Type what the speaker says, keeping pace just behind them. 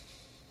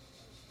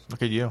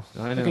Look at you.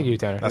 I know. Look at you,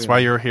 Tanner. That's why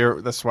you're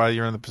here. That's why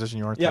you're in the position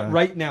you are today. Yeah,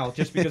 right now,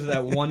 just because of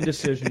that one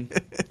decision.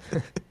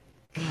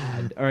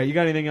 God. All right, you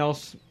got anything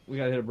else? We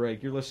got to hit a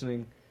break. You're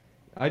listening.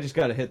 I just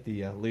got to hit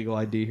the legal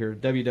ID here.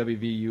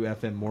 WWVU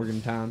FM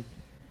Morgantown.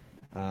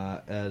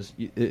 As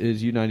it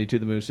is U92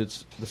 The Moose.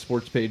 It's the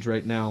sports page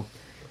right now.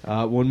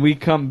 When we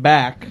come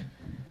back,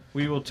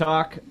 we will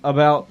talk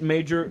about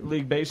Major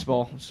League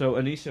Baseball. So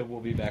Anissa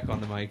will be back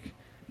on the mic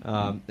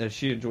as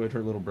she enjoyed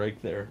her little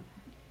break there,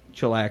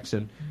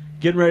 chillaxing,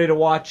 getting ready to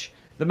watch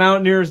the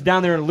Mountaineers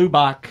down there in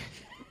Lubbock.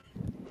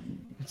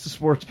 It's the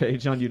sports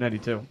page on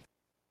U92.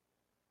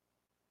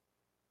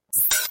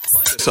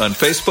 On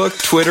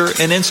Facebook, Twitter,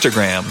 and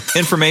Instagram.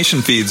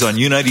 Information feeds on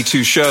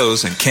U92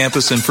 shows and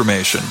campus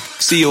information.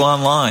 See you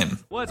online.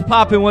 What's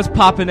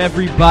poppin',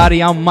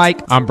 everybody? I'm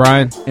Mike. I'm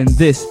Brian. And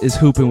this is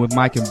Hoopin' with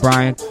Mike and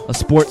Brian, a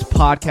sports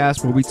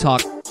podcast where we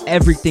talk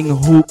everything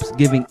hoops,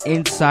 giving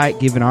insight,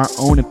 giving our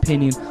own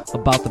opinion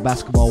about the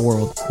basketball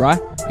world. Right?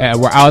 Yeah,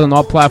 we're out on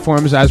all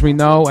platforms, as we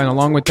know, and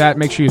along with that,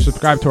 make sure you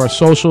subscribe to our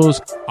socials.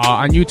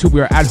 On YouTube,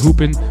 we are at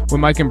Hoopin' with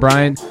Mike and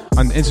Brian.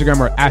 On Instagram,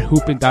 we're at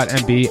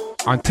hoopin.mb.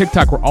 On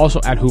TikTok, we're also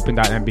at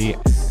hoopin.mb.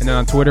 And then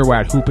on Twitter, we're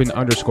at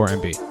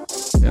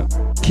hoopin_MB. Yeah.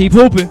 Keep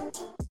hooping.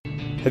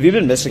 Have you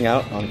been missing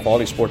out on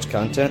quality sports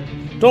content?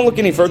 Don't look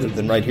any further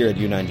than right here at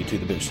U92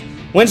 The Boost.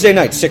 Wednesday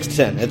night, 6 to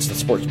 10, it's the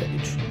sports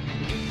page.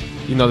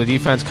 You know, the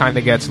defense kind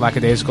of gets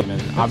lackadaisical.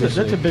 And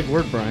obviously, That's a big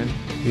word, Brian.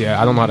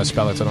 Yeah, I don't know how to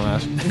spell it, so don't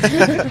ask.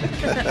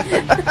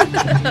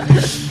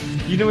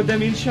 You know what that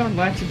means, Sean?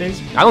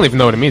 Lackadaisical? I don't even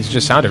know what it means. It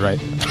just sounded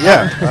right.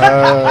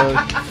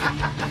 Yeah.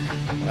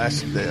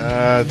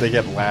 They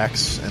get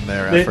lax in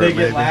their effort. They get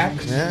maybe.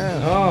 lax?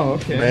 Yeah. Oh,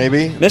 okay.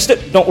 Maybe. Missed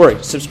it? Don't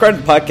worry. Subscribe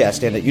to the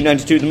podcast and at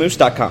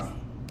u92themoose.com.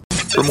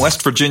 From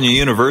West Virginia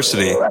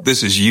University,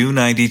 this is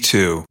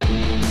U92.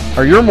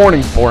 Are your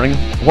mornings boring?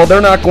 Well,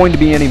 they're not going to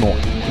be anymore.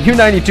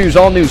 U92's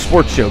all-new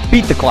sports show,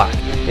 Beat the Clock,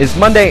 is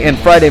Monday and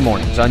Friday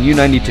mornings on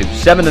U92,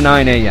 7 to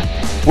 9 a.m.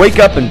 Wake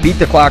up and beat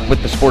the clock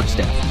with the sports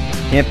staff.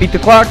 Can't beat the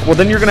clock? Well,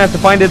 then you're going to have to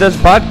find it as a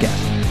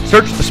podcast.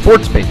 Search the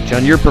sports page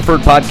on your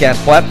preferred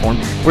podcast platform,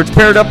 where it's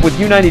paired up with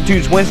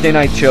U92's Wednesday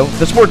night show,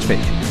 The Sports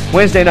Page.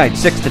 Wednesday night,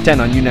 6 to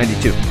 10 on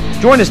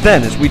U92. Join us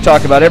then as we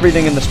talk about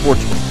everything in the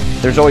sports world.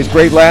 There's always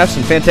great laughs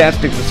and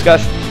fantastic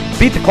discussion.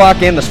 Beat the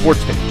Clock and the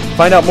Sports Page.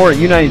 Find out more at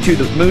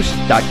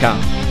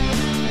u92themoose.com.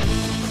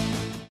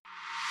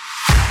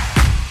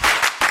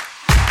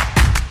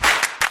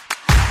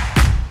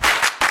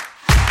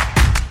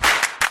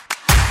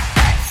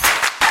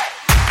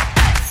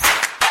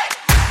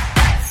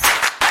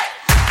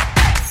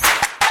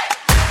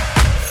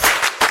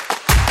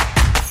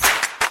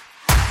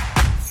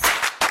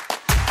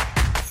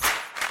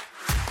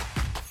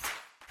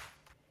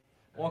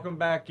 Welcome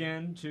back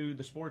into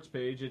the sports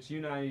page. It's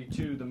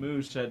U92 The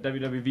Moose at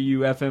WWVU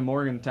FM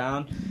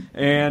Morgantown,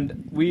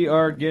 and we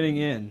are getting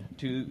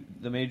into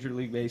the Major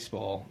League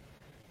Baseball.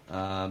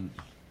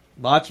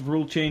 Lots of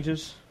rule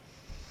changes,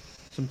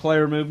 some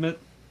player movement,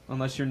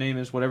 unless your name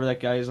is whatever that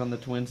guy is on the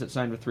Twins that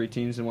signed with 3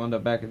 teams and wound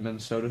up back in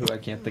Minnesota, who I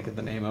can't think of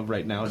the name of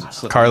right now. Is it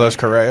slipping? Carlos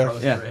Correa.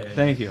 Yeah,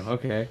 thank you.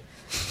 Okay.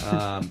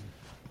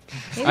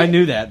 I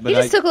knew that, but he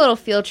just took a little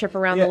field trip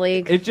around the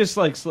league. It just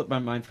slipped my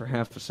mind for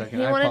half a second.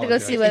 He wanted to go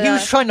see what he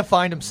was trying to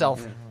find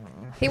himself.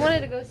 He wanted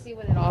to go see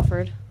what it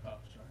offered.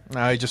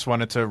 No, he just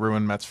wanted to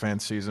ruin Mets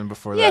fans' season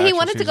before that. Yeah, he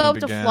wanted to go up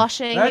to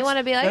Flushing. He wanted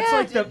to be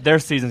like, their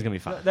season's gonna be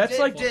fine.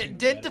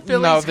 Didn't the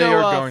Phillies go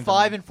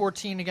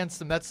 5-14 against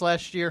the Mets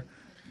last year?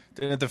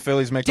 Didn't the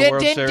Phillies make the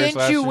World Series last year?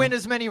 Didn't you win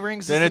as many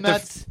rings as the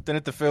Mets?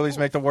 Didn't the Phillies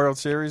make the World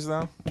Series,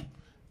 though?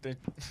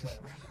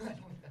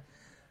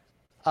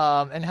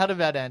 And how did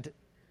that end?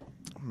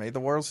 Made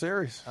the World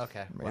Series.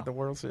 Okay. Made the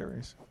World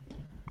Series.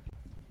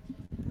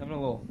 Having a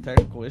little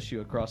technical issue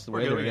across the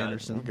way there,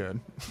 Anderson. We're good.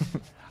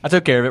 I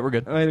took care of it. We're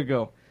good. Way to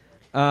go.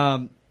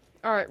 all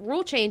right,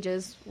 rule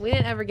changes. We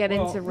didn't ever get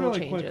into rule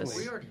really changes.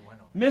 Quickly,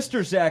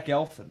 Mr. Zach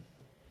Elfin.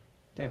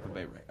 Tampa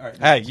Bay Rays. All right.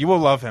 Hey, you will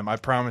love him. I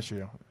promise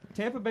you.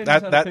 Tampa Bay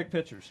knows how to pick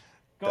pitchers.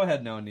 Go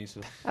ahead now,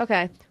 Anissa.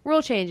 Okay,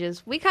 rule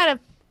changes. We kind of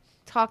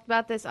talked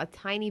about this a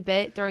tiny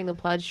bit during the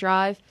pledge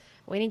drive.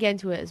 We didn't get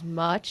into it as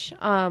much.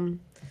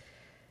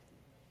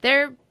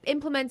 They're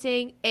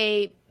implementing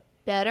a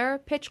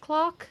better pitch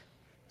clock.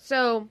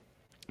 So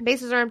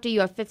bases are empty.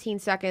 You have 15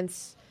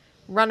 seconds.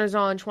 Runners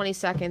on 20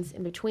 seconds.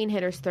 In between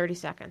hitters, 30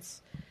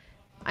 seconds.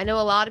 I know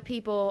a lot of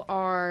people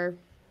are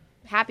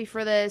happy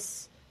for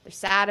this. They're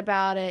sad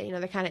about it. You know,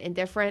 they're kind of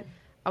indifferent.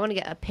 I want to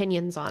get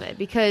opinions on it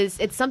because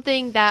it's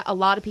something that a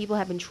lot of people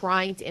have been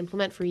trying to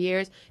implement for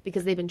years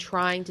because they've been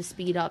trying to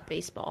speed up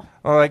baseball.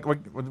 Well, like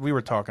what we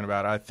were talking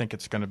about, I think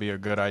it's going to be a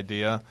good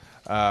idea.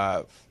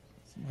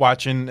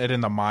 Watching it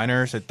in the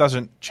minors, it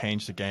doesn't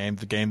change the game.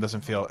 The game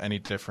doesn't feel any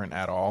different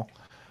at all.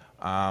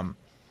 And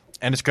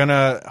it's going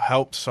to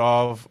help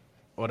solve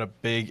what a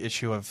big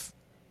issue of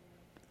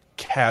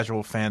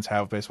casual fans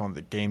have with baseball.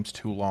 The game's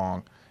too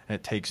long, and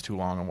it takes too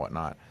long and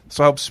whatnot.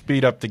 So help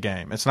speed up the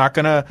game. It's not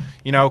going to,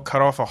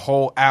 cut off a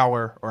whole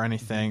hour or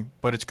anything,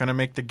 but it's going to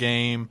make the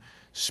game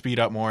speed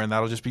up more, and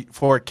that'll just be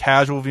for a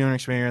casual viewing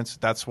experience.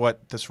 That's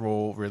what this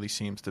rule really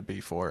seems to be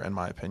for, in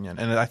my opinion,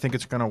 and I think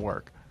it's going to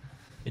work.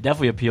 It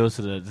definitely appeals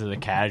to the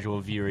casual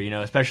viewer,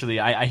 especially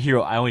I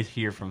always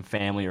hear from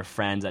family or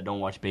friends that don't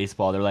watch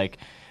baseball. They're like,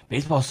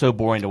 baseball's so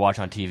boring to watch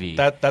on TV.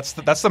 That's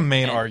the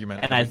main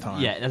argument every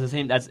time. Yeah, that's the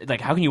same. That's like,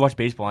 how can you watch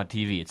baseball on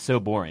TV? It's so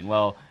boring.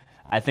 Well,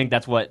 I think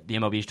that's what the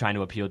MLB is trying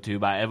to appeal to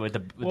with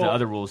the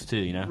other rules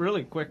too.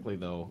 Really quickly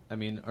though, I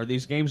mean, are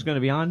these games going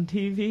to be on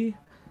TV?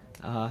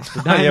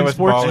 The Diamond with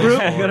Sports Bally Group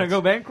Sports. going to go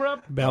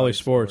bankrupt? Bally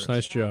Sports,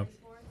 nice job.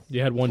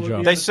 You had one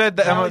job. They said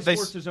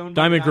that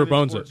Diamond Group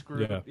owns it.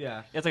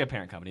 Yeah. It's like a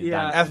parent company.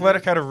 Yeah.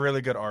 Athletic had a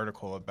really good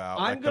article about.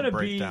 I'm going to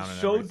be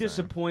so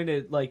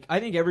disappointed. Like,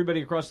 I think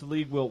everybody across the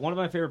league will. One of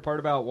my favorite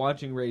part about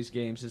watching Rays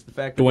games is the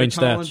fact that Rick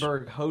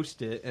Hollenberg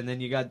hosts it, and then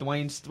you got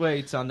Dwayne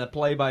Stwaits on the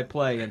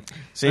play-by-play. And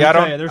see, I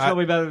don't. There's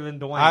nobody better than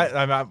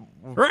Dwayne.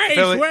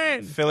 Rays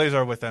win. Phillies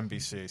are with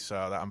NBC, so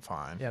I'm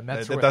fine. Yeah,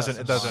 Mets it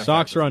doesn't.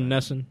 Sox are on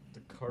Nesson.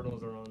 The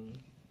Cardinals are on.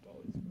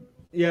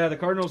 Yeah, the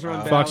Cardinals are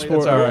on Fox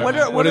Bally. Sports.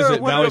 What is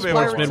it? Bally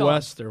Sports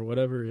Midwest or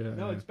whatever. Yeah.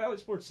 No, it's Bally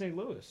Sports St.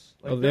 Louis.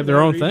 Like, they have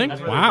their own thing.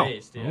 Wow.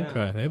 Based, yeah.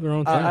 Okay, they have their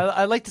own thing.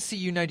 I'd like to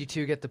see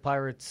U92 get the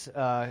Pirates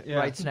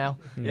rights now.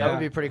 Yeah. That would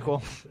be pretty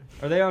cool.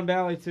 Are they on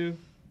Bally too?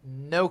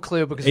 No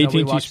clue because AT&T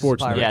nobody watches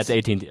Sports. the Pirates. Yeah,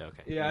 it's AT&T.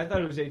 Okay. Yeah, I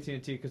thought it was AT&T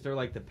because they're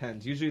like the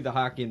Pens. Usually the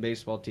hockey and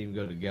baseball team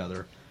go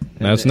together.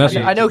 That's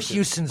necessary. I know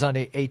Houston's on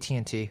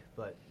AT&T,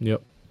 but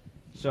Yep.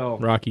 So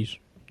Rockies.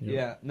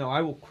 Yeah, no,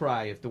 I will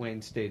cry if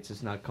Dwayne States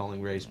is not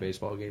calling Rays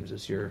baseball games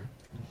this year,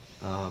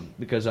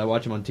 because I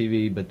watch him on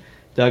TV. But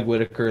Doug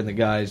Whitaker and the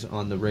guys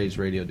on the Rays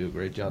radio do a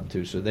great job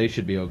too, so they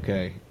should be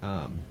okay.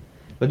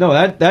 But no,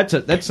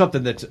 that's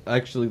something that's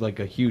actually like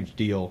a huge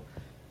deal,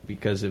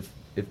 because if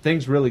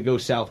things really go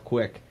south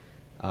quick,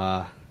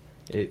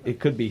 it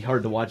could be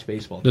hard to watch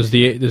baseball. Does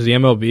the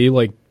MLB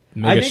like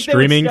make a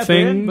streaming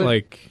thing?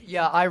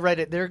 Yeah, I read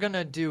it. They're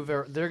gonna do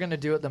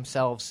it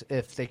themselves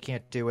if they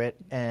can't do it,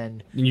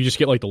 and you just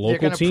get like the local they're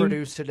gonna team.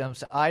 produce it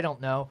themselves. I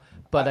don't know,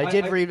 but I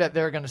did read that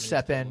they're gonna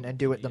step in and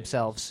do it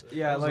themselves.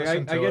 Yeah, like I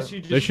guess you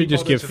just they should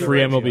just give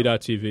free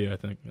MLB.TV. I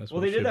think. That's well,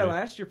 what they did that be.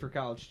 last year for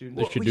college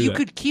students. Well, you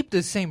could keep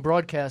the same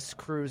broadcast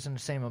crews and the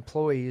same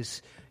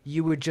employees.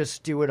 You would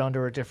just do it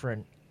under a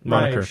different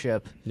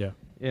monikership. Yeah.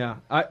 Yeah,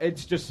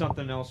 it's just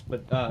something else,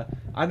 but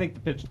I think the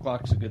pitch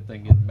clock's a good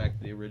thing. Getting back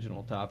to the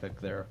original topic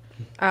there.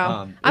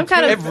 I'm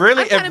kind of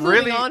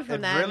moving on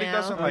from that really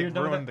now. doesn't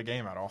ruin the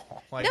game at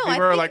all. Like no,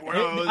 people are like,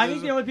 I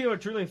think the only people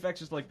it truly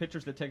affects is like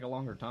pitchers that take a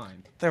longer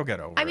time. They'll get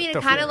over. I mean,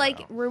 it kind of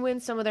like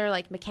ruins some of their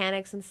like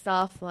mechanics and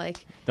stuff.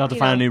 Like they'll have to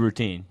find a new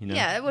routine.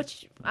 Yeah,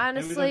 which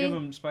honestly, maybe they'll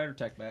give them Spider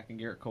Tech back and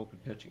Garrett Cole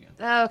could pitch again.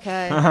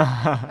 Okay, all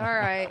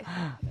right.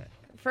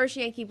 First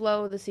Yankee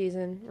blow of the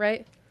season,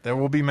 right? There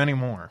will be many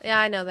more. Yeah,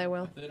 I know they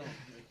will. They don't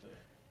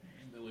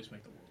at least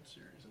make the World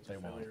Series. It's a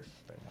failure.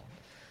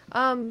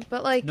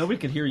 But like nobody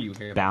can hear you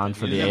here. Bound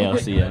for the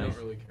ALCS. I don't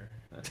really care.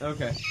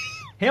 Okay.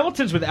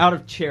 Hamilton's without a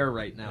chair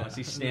right now as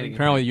he's standing.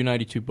 Apparently,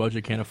 U92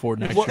 budget can't afford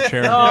an extra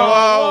chair.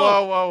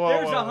 Whoa!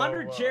 There's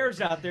 100 chairs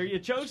out there. You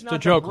chose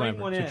not to bring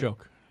one in. It's a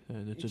joke.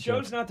 You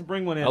chose not to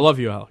bring one in. I love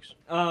you, Alex.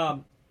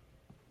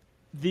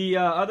 The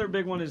other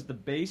big one is the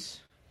base.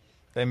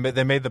 They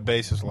made the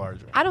bases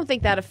larger. I don't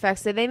think that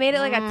affects it. They made it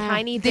like a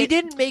tiny bit. They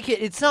didn't make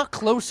it. It's not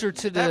closer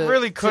to the. That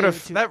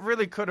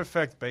really could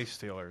affect base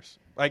stealers.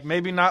 Like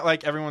maybe not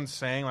like everyone's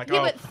saying like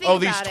these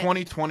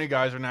 2020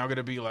 guys are now going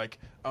to be like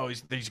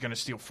he's going to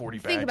steal 40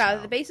 bags. Think about now.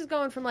 it. The base is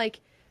going from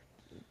like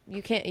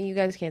you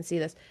guys can't see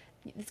this.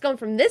 It's going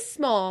from this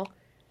small.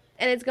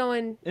 And it's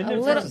going a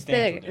little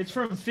big. It's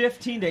from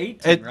 15 to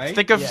 18, right?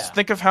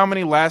 Think of how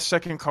many last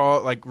second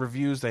call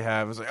reviews they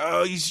have. It's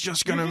like, he's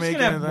just gonna make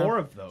it. Have more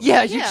of those.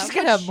 Yeah, you're just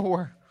gonna have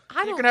more.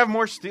 You can have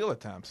more steal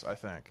attempts. I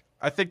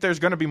think there's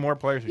going to be more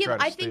players who try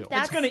to steal.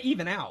 It's going to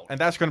even out, and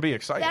that's going to be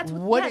exciting.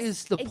 What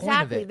is the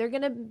point of it? They're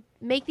going to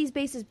make these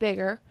bases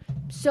bigger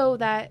so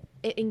that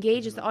it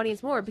engages the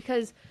audience more.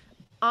 Because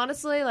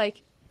honestly,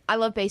 like I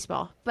love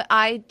baseball, but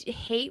I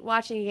hate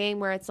watching a game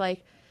where it's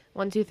like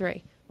 1, 2,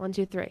 3, 1,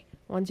 2, 3.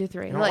 1, 2,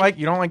 3.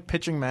 You don't like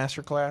pitching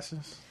master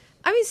classes?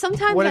 I mean,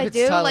 sometimes I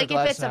do. Like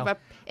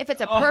if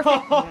it's a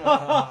perfect.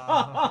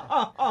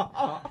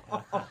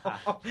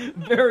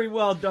 Very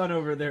well done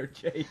over there,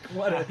 Jake.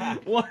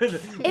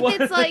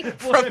 If it's like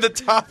from the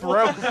top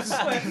row.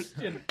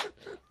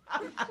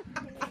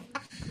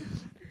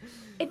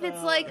 If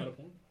it's like,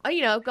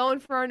 going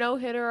for a no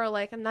hitter or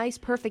like a nice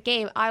perfect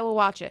game, I will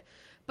watch it.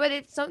 But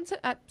at some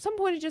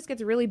point, it just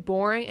gets really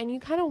boring, and you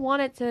kind of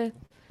want it to,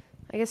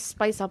 I guess,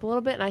 spice up a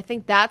little bit. And I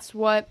think that's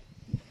what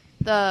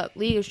the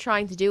league is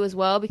trying to do as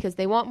well, because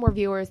they want more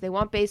viewers. They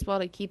want baseball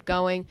to keep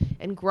going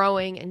and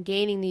growing and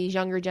gaining these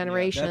younger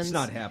generations. That's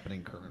not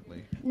happening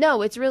currently.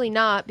 No, it's really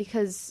not,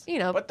 because,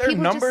 But their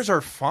numbers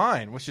are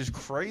fine, which is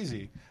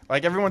crazy.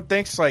 Like, everyone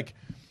thinks, like,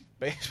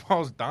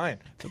 baseball's dying.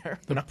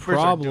 The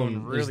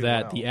problem is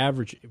that the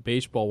average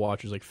baseball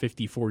watcher is like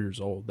 54 years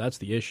old. That's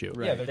the issue.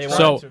 Right. Yeah,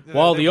 so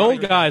while the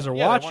old guys are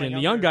watching, the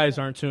young guys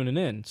aren't tuning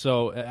in.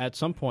 So at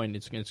some point,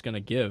 it's going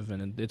to give,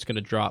 and it's going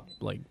to drop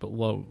like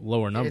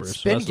lower numbers. It's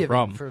so been that's the given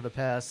problem for the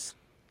past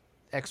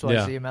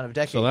XYZ amount of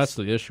decades. So that's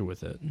the issue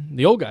with it.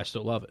 The old guys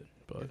still love it.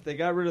 But if they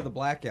got rid of the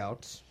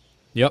blackouts.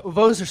 Yep. Well,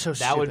 those are so that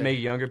stupid. would make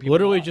younger people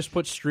literally watch. just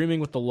put streaming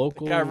with the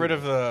local. Got rid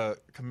of the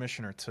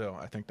commissioner too.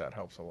 I think that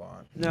helps a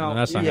lot. No,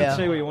 that's not you can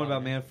say what you want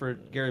about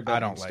Manfred. Gary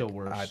Bettman's still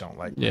worse. I don't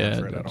like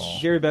Manfred at all.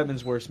 Gary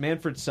Bettman's worse.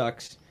 Manfred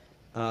sucks.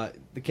 The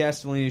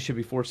Castellini should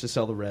be forced to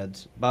sell the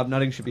Reds. Bob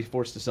Nutting should be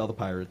forced to sell the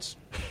Pirates.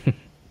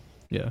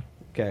 Yeah.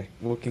 Okay,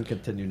 we can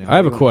continue now. I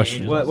have a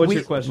question. What's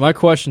your question? My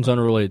question's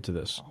unrelated to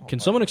this. Can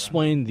someone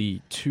explain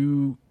the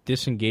 2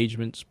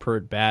 disengagements per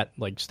at bat,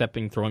 like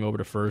throwing over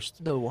to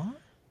first? The what?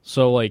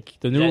 So, like,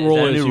 the new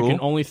rule is you rule? can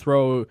only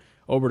throw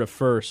over to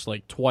first,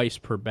 like, twice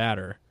per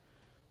batter.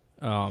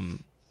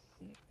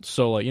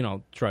 So, like,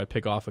 try to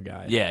pick off a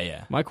guy.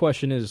 Yeah. My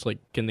question is, like,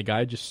 can the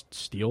guy just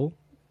steal,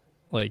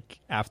 like,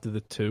 after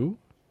the 2?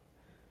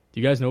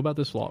 Do you guys know about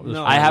this law?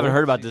 I haven't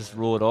heard about this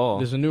rule at all.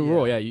 There's a new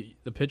rule,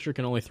 the pitcher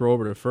can only throw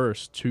over to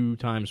first 2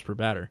 times per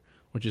batter,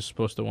 which is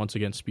supposed to, once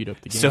again, speed up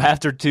the game. So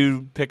after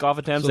 2 pickoff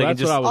attempts, So they can that's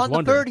just... what I was On the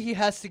wondering. third, he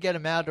has to get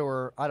him out,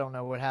 or I don't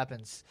know what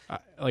happens.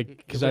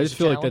 Because I just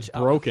feel like that's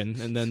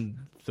broken, and then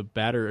the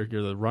batter or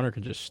the runner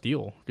can just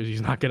steal because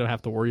he's not going to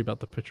have to worry about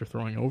the pitcher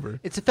throwing over.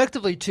 It's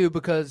effectively 2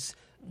 because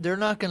they're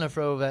not going to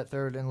throw that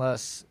third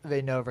unless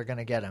they know they're going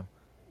to get him.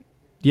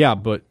 Yeah,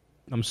 but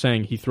I'm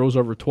saying he throws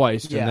over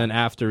twice, and then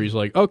after he's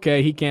like,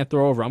 okay, he can't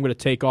throw over. I'm going to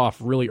take off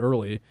really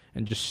early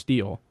and just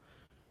steal.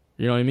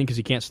 You know what I mean? Because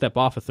he can't step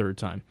off a third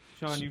time.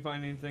 Sean, you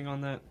find anything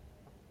on that?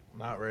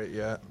 Not right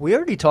yet. We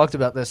already talked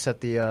about this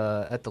at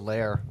the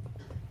lair.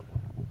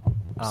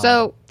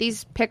 So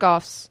these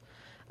pickoffs,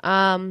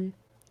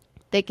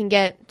 they can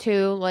get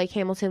to, like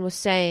Hamilton was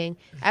saying,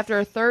 after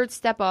a third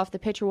step off, the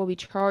pitcher will be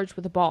charged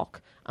with a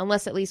balk,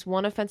 unless at least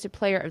one offensive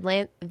player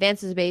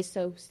advances a base,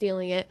 so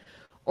stealing it,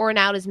 or an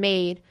out is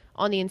made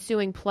on the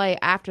ensuing play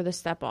after the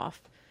step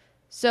off.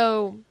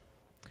 So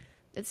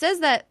it says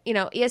that,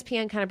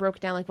 ESPN kind of broke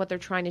down like what they're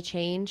trying to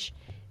change.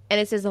 And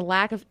it says the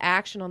lack of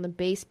action on the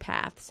base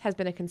paths has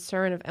been a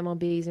concern of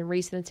MLB's in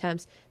recent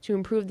attempts to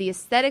improve the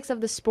aesthetics of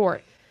the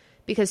sport,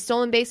 because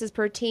stolen bases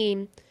per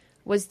team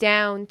was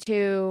down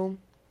to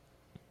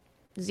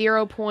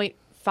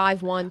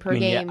 0.51 per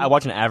game. Yeah, I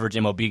watch an average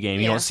MLB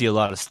game. You don't see a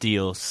lot of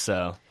steals,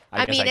 so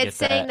I guess it's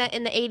saying that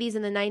in the 80s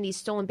and the 90s,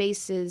 stolen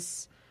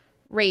bases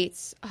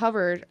rates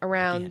hovered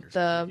around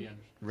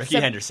Ricky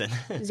Henderson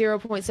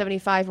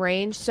 0.75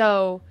 range.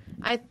 So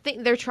I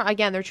think they're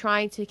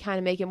trying to kind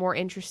of make it more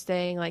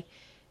interesting. Like,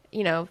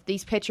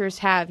 these pitchers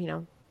have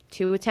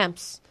 2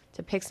 attempts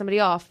to pick somebody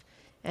off,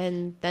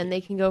 and then they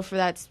can go for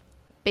that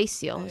base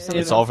steal.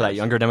 It's all for that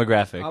younger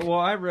demographic. Well,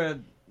 I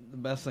read the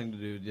best thing to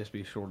do would just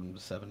be shorten to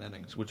 7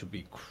 innings, which would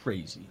be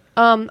crazy.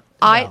 But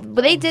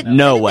they did.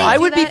 No way. I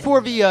would be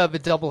for the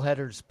double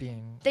headers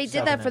being. They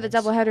did that for the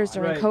double headers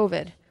during Right.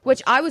 COVID,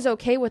 which I was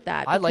okay with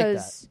that. I like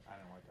because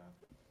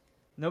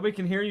Nobody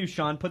can hear you,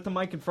 Sean. Put the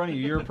mic in front of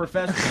you. You're a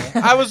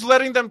professional. I was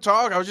letting them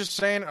talk. I was just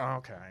saying,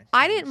 okay.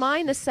 I didn't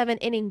mind the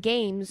 7-inning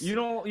games. You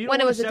don't when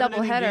want it was a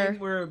 7-inning doubleheader. game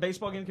where a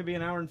baseball game could be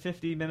an hour and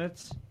 50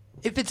 minutes.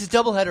 If it's a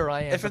doubleheader,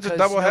 I am. If it's a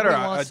because doubleheader,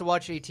 nobody wants to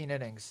watch 18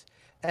 innings.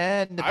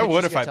 And the I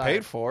would pitchers if I get paid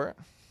tired. for it.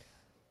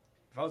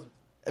 If I was,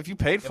 If you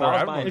paid for I it,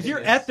 was I buying would. If you're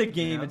tickets, at the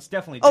game, it's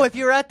definitely Oh, different. if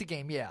you're at the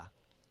game, yeah.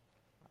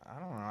 I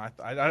don't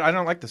know. I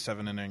don't like the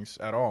 7 innings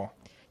at all.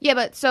 Yeah,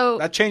 but so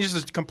That changes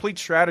the complete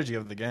strategy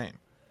of the game.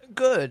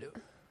 Good.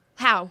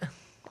 how?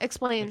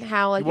 Explain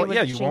how. Like, You it would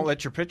won't change-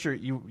 let your pitcher.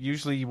 You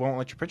won't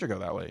let your pitcher go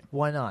that late.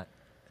 Why not?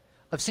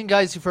 I've seen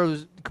guys who throw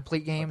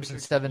complete games in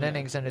 7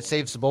 innings, and it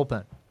saves the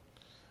bullpen.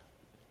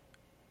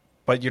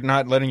 But you're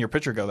not letting your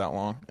pitcher go that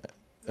long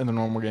in the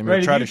normal game. Right, You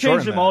if try you to change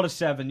shorten them that. all to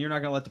 7, you're not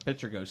going to let the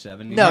pitcher go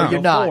 7. No, You're you're gonna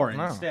go not. 4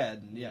 No.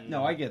 instead. Yeah,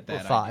 no, I get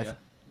that. Or 5. idea.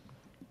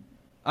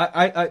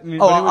 I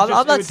mean, Oh, but it would I'm just,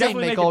 not it would saying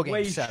definitely make it all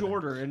way games 7.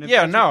 shorter. And if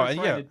Yeah, that's no, what they're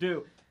trying yeah. to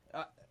do,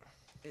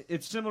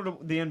 it's similar to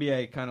the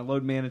NBA kind of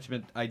load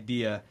management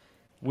idea,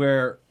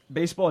 where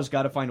baseball has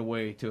got to find a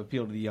way to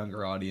appeal to the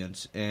younger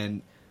audience,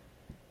 and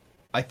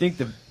I think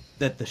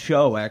that the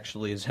show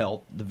actually has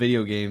helped the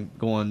video game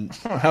going.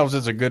 How's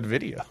this a good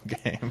video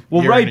game?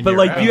 Well, Year in right, and but year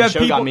like out. you have show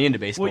people got me into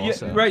baseball, Well,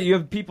 so. Right, you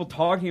have people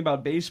talking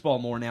about baseball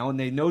more now, and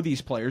they know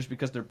these players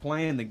because they're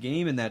playing the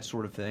game and that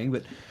sort of thing.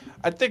 But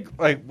I think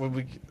like when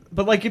we.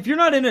 But like, if you're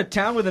not in a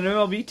town with an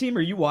MLB team,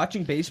 are you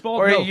watching baseball?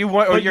 Or No. you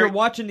want- or but you're you're-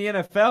 watching the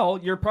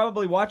NFL. You're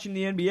probably watching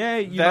the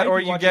NBA. You That might or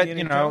be you watching get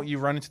the NHL. you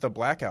run into the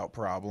blackout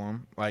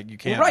problem. Like you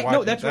can't. right, watch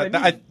no, it. that's what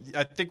That- I mean.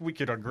 I think we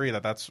could agree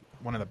that that's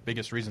one of the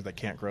biggest reasons they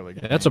can't grow the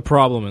game. That's a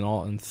problem in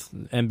all in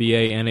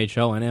NBA,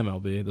 NHL, and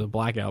MLB. The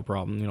blackout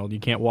problem. You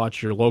can't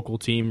watch your local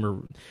team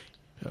or.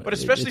 But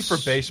especially for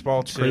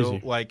baseball too,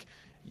 crazy. like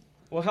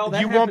Well, hell,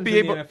 that you won't be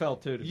happens in able. the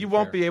NFL too. To You be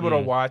won't fair. be able to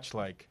watch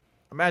like.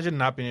 Imagine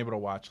not being able to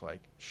watch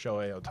like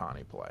Shohei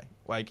Ohtani play.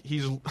 Like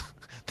he's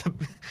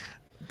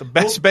the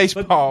best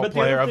baseball but the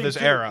player other of thing, this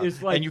too, era,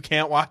 is, like, and you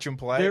can't watch him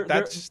play.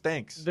 That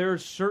stinks. There are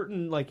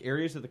certain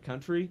areas of the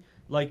country,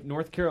 like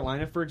North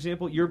Carolina, for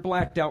example, you're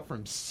blacked out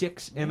from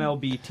 6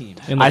 MLB teams.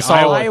 And I saw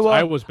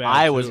Iowa's bad.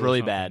 Iowa's too,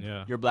 really or bad. something,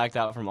 yeah. You're blacked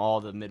out from all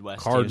the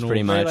Midwest Cardinals. teams,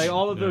 pretty much. Like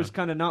all of those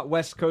kind of not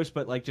West Coast,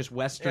 but like just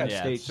Western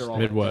states are all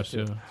Midwest.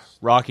 like that, Yeah.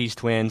 Rockies,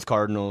 Twins,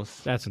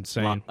 Cardinals. That's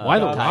insane. Why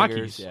the Tigers,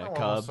 Rockies? Yeah, No one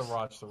Cubs. wants to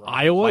watch the Rockies.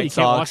 Iowa? White You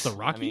can't watch Sox. the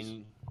Rockies? I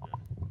mean,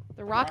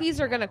 The Rockies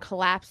are going to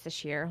collapse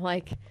this year.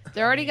 Like,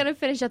 they're already going to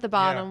finish at the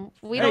bottom.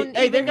 We don't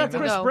Hey, even they got need to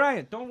Chris go.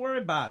 Bryant. Don't worry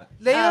about it.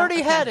 They already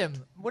okay. had him.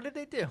 What did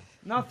they do?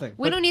 Nothing.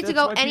 We But don't need to that's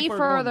go why any people are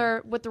going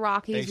further with the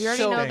Rockies. They We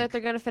already know stink. that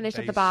they're going to finish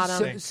at They the bottom.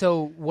 stink.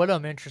 So what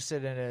I'm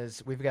interested in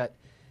is we've got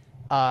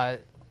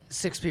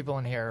 6 people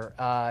in here.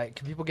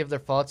 Can people give their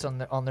thoughts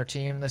on their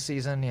team this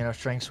season? You know,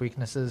 strengths,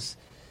 weaknesses.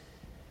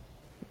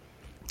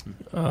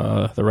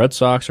 The Red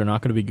Sox are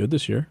not going to be good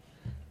this year.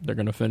 They're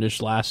going to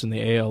finish last in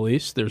the AL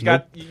East. There's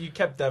You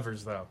kept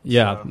Devers though.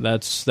 Yeah, so.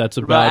 that's about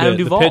about Adam it.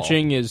 Duvall? The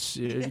pitching is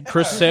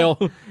Chris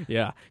Sale.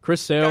 Yeah, Chris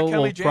Sale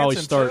Kelly will probably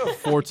Jansen, start too.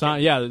 4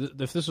 times. Yeah,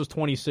 if this was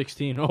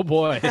 2016, oh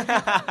boy,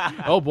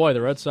 the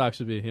Red Sox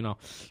would be. No,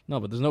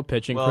 but there's no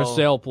pitching. Chris Well-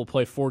 Sale will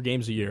play 4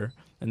 games a year,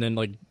 and then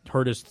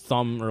hurt his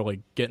thumb or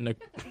getting a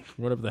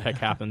whatever the heck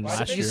happened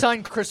last You year.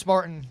 signed Chris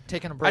Martin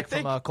taking a break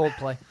from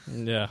Coldplay.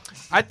 Yeah,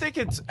 I think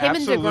it's Him and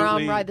absolutely.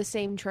 DeGrom ride the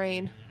same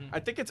train. I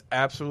think it's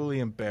absolutely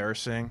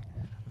embarrassing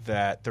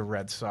that the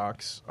Red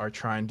Sox are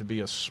trying to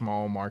be a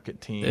small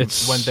market team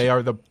when they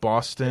are the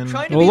Boston.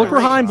 Well, look where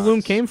Chaim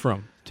Bloom came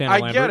from. Tanner I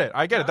Lambert.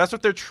 get it. That's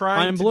what they're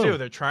trying Chaim to Bloom. do.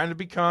 They're trying to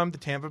become the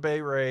Tampa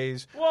Bay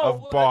Rays Whoa,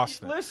 of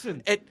Boston.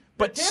 Listen,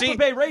 But the Tampa see,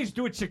 Bay Rays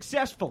do it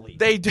successfully.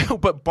 they do.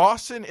 But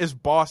Boston is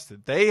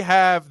Boston. They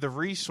have the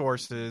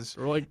resources.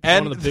 They're one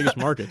and of the biggest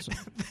markets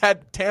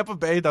that Tampa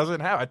Bay doesn't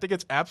have. I think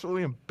it's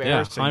absolutely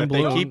embarrassing Chaim that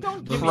they Bloom. keep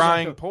Don't give me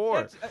crying some-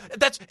 poor.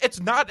 It's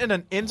not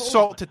an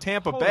insult to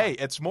Tampa Hold Bay.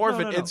 on. It's more of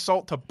No, an no.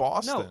 insult to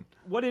Boston. No,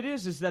 what it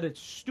is that it's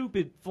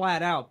stupid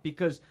flat out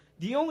because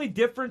the only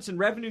difference in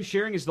revenue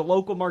sharing is the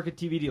local market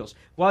TV deals.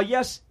 While,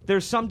 yes,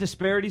 there's some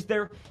disparities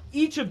there,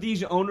 each of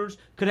these owners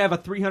could have a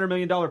 $300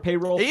 million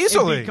payroll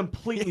Easily. and be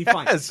completely Yes,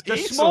 fine. The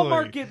easily. small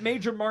market,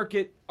 major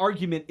market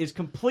argument is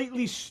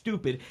completely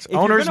stupid. If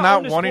owners you're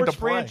not own a wanting to sports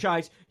play.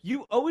 franchise,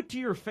 you owe it to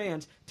your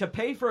fans to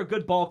pay for a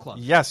good ball club.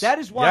 Yes, That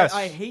is why yes.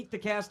 I hate the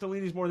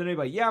Castellinis more than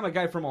anybody. Yeah, I'm a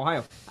guy from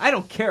Ohio. I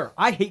don't care.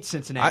 I hate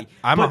Cincinnati.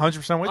 I'm But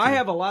 100% with you. I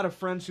have a lot of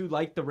friends who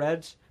like the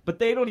Reds, but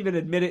they don't even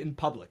admit it in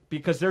public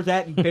because they're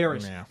that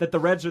embarrassed Yeah. that the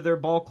Reds are their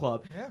ball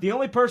club. The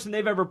only person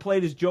they've ever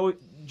played is Joey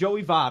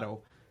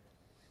Votto.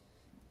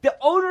 The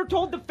owner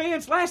told the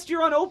fans last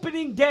year on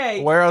opening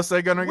day, Where else are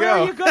they going to where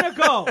go? are you going to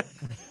go?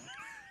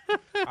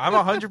 I'm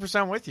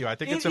 100% with you. I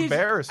think it's It is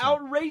embarrassing.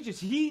 outrageous.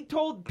 He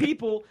told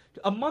people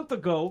a month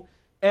ago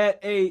at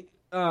a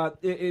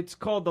it's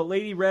called the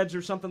Lady Reds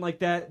or something like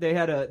that. They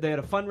had a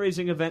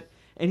fundraising event,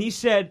 and he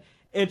said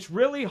it's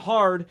really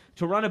hard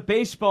to run a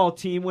baseball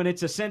team when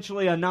it's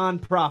essentially a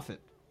nonprofit.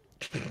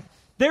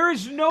 There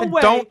is no Then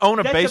way don't own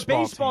a that baseball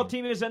the baseball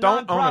team. team is a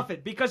Don't own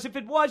nonprofit because if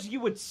it was, you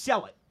would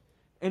sell it,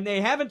 and they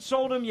haven't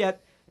sold them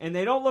yet, and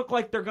they don't look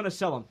like they're going to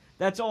sell them.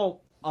 That's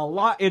all a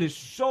lot. It is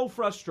so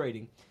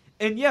frustrating.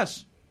 And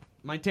yes,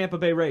 my Tampa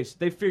Bay Rays,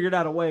 they figured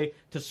out a way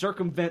to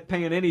circumvent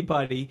paying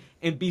anybody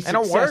and be And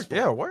successful. it worked.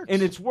 Yeah, it works.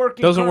 And it's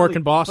working. Doesn't work currently.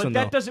 in Boston, But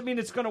that though. doesn't mean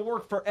it's going to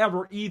work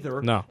forever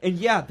either. No. And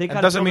yeah, they That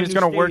got doesn't mean it's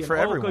going gonna to work for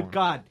everyone. Oh, good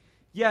God.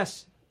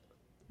 Yes.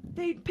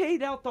 They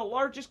paid out the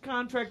largest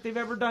contract they've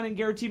ever done in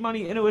guaranteed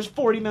money, and it was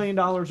 $40 million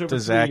over to 3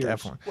 Zach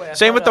years. Eflin.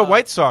 Same with the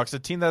White Sox, the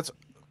team that's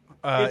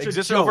It's a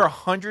existed joke. over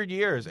 100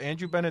 years.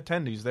 Andrew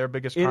Benintendi's their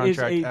biggest It is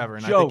contract a ever,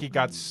 and I joke. think he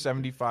got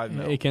 $75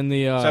 million. Hey, can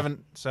the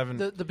seven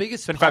The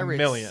biggest 75 Pirates,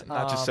 million,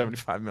 not just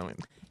 75 million.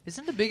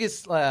 Isn't the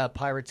biggest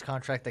Pirates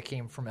contract that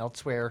came from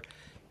elsewhere?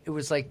 It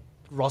was like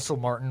Russell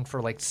Martin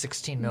for like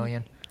 $16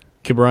 million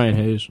Brian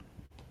Hayes?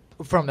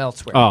 from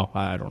elsewhere. Oh,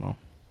 I don't know.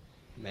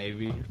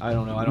 Maybe. I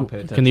don't know. I don't pay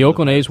attention. Can the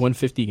Oakland A's win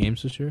 50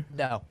 games this year?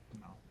 No.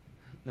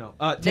 No.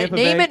 Name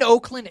Bay. an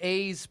Oakland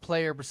A's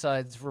player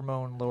besides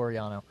Ramon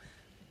Laureano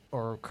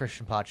or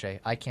Christian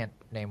Pache. I can't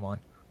name one.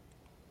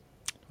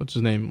 What's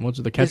his name? What's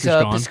it? The Is catcher's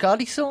gone.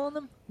 Piscotty still on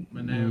them?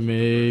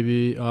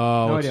 Maybe.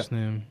 Oh, No what's idea. his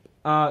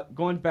name?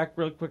 Going back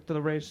real quick to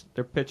the Rays,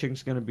 their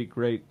pitching's going to be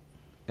great,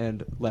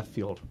 and left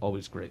field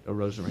always great.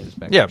 Rosarina's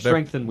back. Yeah, there.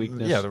 Strength and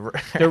weakness. Yeah,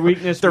 their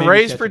weakness. The maybe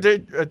Rays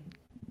catching.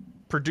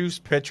 produce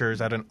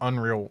pitchers at an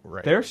unreal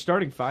rate. Their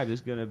starting 5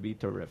 is going to be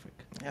terrific.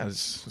 Yeah, That's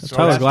so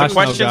how the that's the Glasnow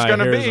question's guy going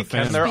to here is be: a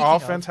fan. can their Speaking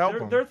offense help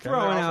them? They're Can their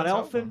throwing out offense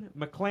help them?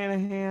 Elfin,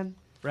 McClanahan.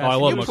 I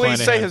love You please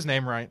McClanahan. say his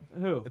name right.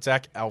 Who? It's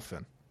Zach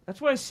Elfin. That's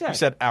what I said. You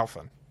said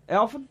Alfin.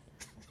 Elfin?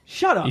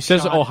 Shut up. He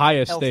says Sean. Ohio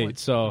Elfin. State,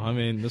 so I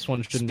mean, this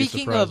one shouldn't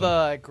Speaking be surprising.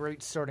 of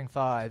great starting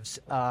fives,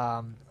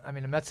 I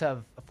mean, the Mets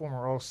have a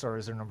former All-Star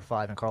as their number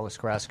 5 in Carlos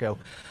Carrasco.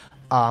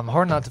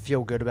 Hard not to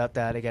feel good about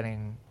that.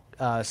 Getting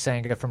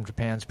Senga from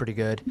Japan's pretty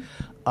good.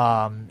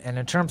 And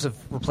in terms of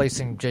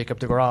replacing Jacob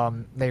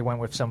deGrom, they went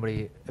with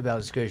somebody about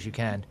as good as you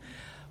can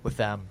with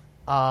them.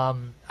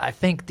 I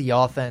think the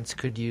offense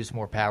could use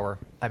more power.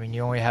 I mean,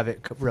 you only have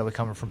it really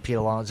coming from Pete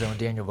Alonso and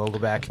Daniel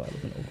Vogelback.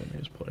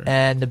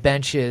 And the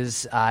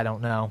benches, I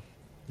don't know.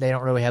 They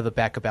don't really have a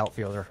backup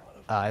outfielder.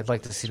 I'd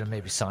like to see them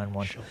maybe sign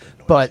one.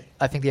 But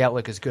I think the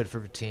outlook is good for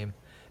the team.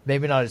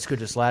 Maybe not as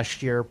good as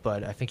last year,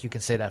 but I think you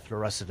can say that for the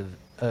rest of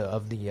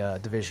the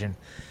division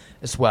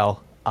as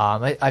well.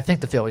 I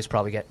think the Phillies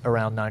probably get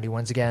around 90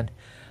 wins again.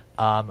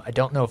 I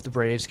don't know if the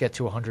Braves get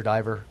to 100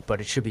 either, but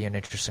it should be an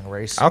interesting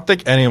race. I don't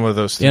think any of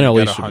those teams NL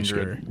get East should be 100.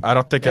 scary. I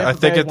don't think. Tampa I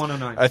think Bay, it.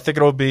 109. I think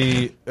it'll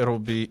be. It'll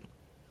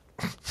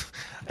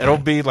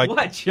be like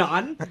What,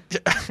 John?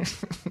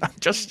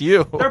 just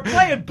you. They're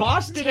playing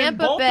Boston and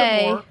Tampa Bay,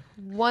 Baltimore.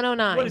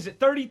 109. What is it,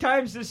 30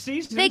 times this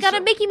season? They got a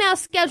Mickey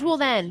Mouse schedule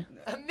then.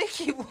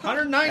 Mickey,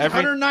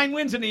 109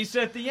 wins, and he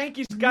said the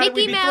Yankees got to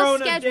Mickey be Mouse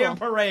throwing schedule. a damn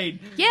parade.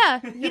 Yeah,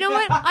 you know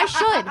what? I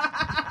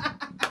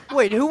should.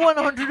 Wait, who won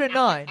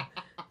 109?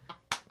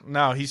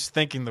 No, he's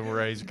thinking the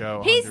Rays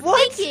go. He's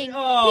 100. thinking.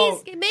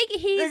 Oh. He's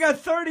They got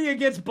 30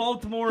 against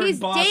Baltimore He's and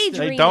Boston.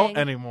 daydreaming. They don't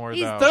anymore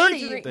He's though. 30.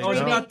 daydreaming Oh,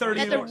 he's not 30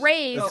 that the anymore.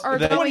 Rays No, are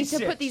they- going 26.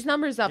 to put these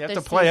numbers up You have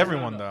this to play season.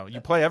 everyone though. You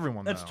play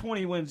everyone That's though.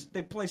 20 wins.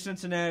 They play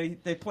Cincinnati.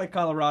 They play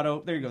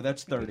Colorado. There you go.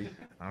 That's 30.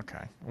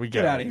 Okay, we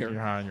Get get outta it. here.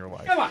 You're high on your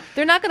life. Come on.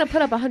 They're not going to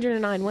put up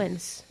 109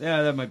 wins.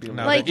 Yeah, that might be a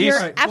No, little Like, the you're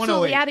East- Right,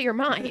 absolutely 108. out of your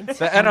mind.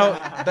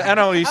 The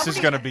NL East is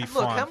going to be Look,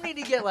 fun. how many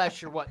did he get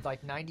last year? What,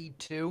 like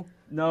 92?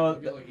 No,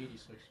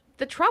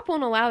 The Trop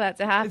won't allow that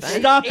to happen.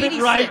 stop it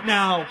 86. right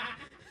now.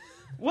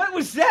 What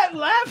was that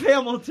laugh,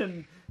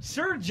 Hamilton?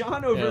 Sir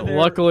John over Yeah, there.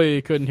 luckily,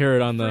 you couldn't hear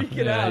it on the.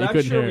 Freaking Yeah, out. you I'm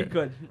couldn't sure hear we it.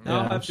 could. Yeah, I'll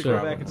I'm have to sure.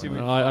 go back and see what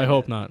we I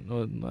hope not.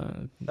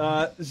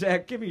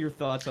 Zach, give me your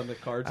thoughts on the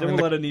Cards. I Then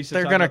mean, we'll let Anissa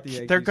they're talk gonna about the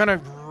Yankees. they're gonna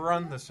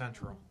run the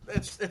Central.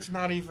 It's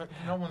not even.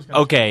 No one's gonna.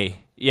 Okay,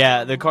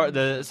 yeah,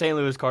 the St.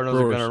 Louis Cardinals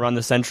Brewers. are going to run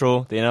the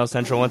Central, the NL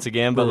Central once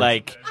again, but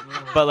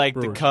Brewers. the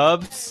Brewers.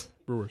 Cubs,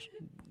 Brewers.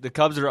 the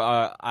Cubs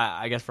are,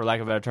 I guess for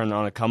lack of a better term, they're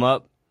on a come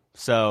up.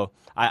 So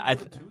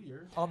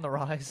On the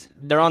rise.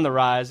 they're on the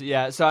rise.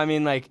 Yeah. So I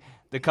mean, like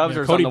the Cubs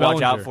Yeah, are Cody something to watch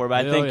Bellinger. out for.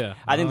 But Hell I think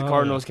yeah. the Oh,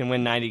 Cardinals yeah. can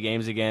win 90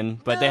 games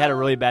again. But they had a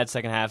really bad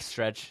second half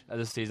stretch of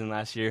this season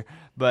last year.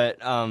 But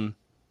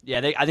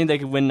yeah, I think they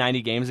could win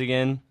 90 games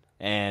again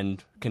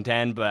and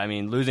contend. But I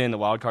mean, losing in the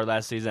wild card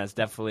last season, that's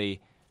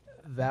definitely.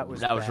 That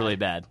was really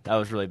bad. That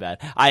was really bad.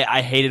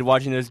 I hated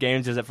watching those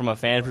games just from a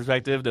fan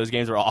perspective. Those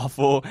games were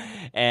awful,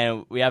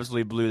 and we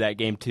absolutely blew that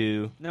game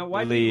 2. Now,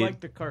 why do lead. you like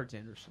the Cards,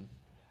 Anderson?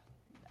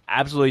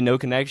 Absolutely no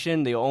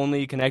connection. The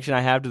only connection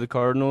I have to the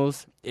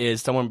Cardinals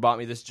is someone bought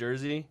me this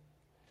jersey,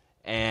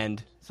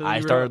 and So I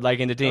you were- started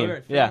liking the team. All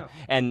right, fair yeah, enough.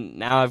 and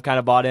now I've kind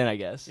of bought in, I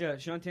guess. Yeah,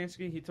 Sean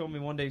Tansky, he told me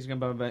one day he's going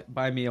to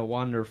buy me a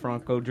Wander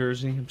Franco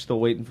jersey. I'm still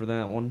waiting for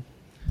that one.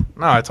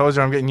 No, I told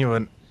you I'm getting you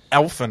an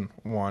Elfin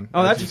one.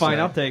 Oh, as that's you fine.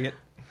 say. I'll take it.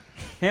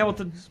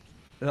 Hamilton,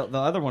 the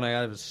other one I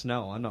got is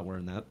Snell. I'm not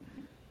wearing that.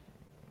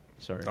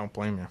 Sorry. Don't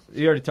blame you.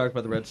 You already talked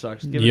about the Red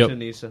Sox. Give Yep. it to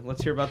Anissa.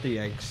 Let's hear about the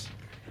Yanks.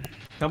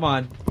 Come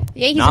on. The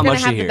Yankees Not are going much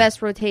to to have the hear.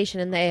 best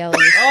rotation in the AL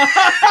East.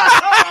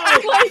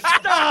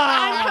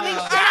 I'm coming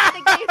straight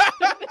to the game.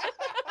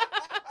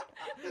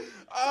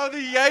 Oh,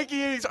 the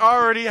Yankees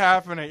already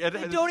happening. They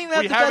don't even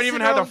have we the haven't best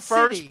even in had their the own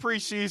first city.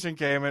 preseason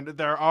game, and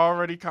they're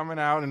already coming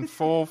out in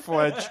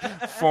full-fledged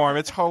form.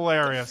 It's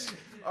hilarious.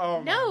 Oh,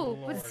 my No,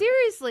 Lord. but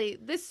seriously,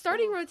 this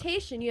starting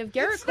rotation, you have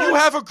Garrett Cole. You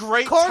have a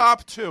great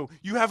top two.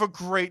 You have a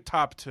great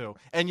top two.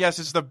 And yes,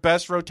 it's the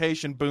best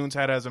rotation Boone's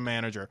had as a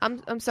manager.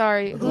 I'm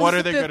sorry. What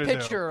are they going to to do?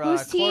 pitcher?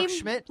 Whose team Clark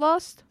Schmidt?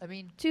 lost I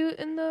mean, 2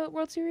 in the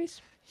World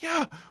Series?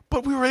 Yeah,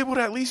 but we were able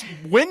to at least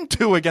win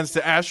 2 against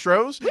the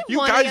Astros. We You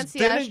won guys against the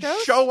didn't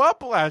Astros. show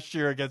up last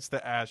year against the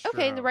Astros.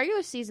 Okay, in the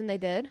regular season they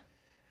did.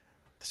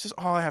 This is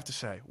all I have to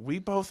say. We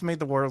both made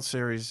the World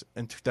Series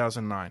in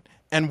 2009,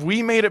 and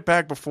we made it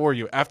back before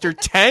you after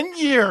 10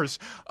 years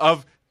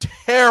of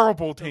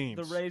terrible teams.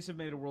 The Rays have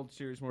made a World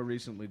Series more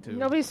recently, too.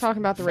 Nobody's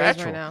talking about the Rays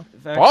Factual. right now. In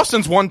fact,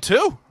 Boston's won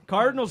 2.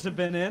 Cardinals have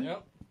been in.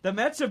 Yep. The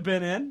Mets have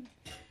been in.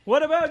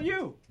 What about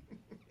you?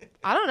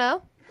 I don't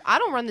know. I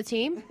don't run the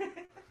team.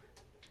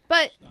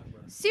 But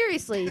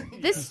seriously,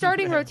 this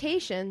starting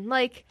rotation,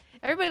 like,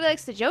 everybody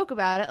likes to joke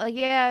about it. Like,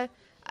 yeah,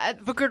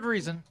 for good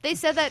reason. they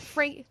said that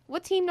Frank.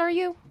 What team are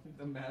you?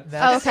 The Mets.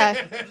 Oh,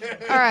 okay.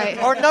 All right.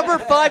 Our number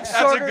 5 That's a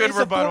starter good is a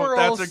rebuttal. former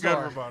That's a good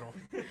All-Star. rebuttal.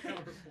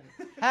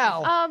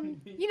 How?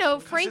 You know,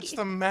 Frank. It's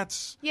the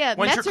Mets. Yeah,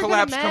 When's Mets your are gonna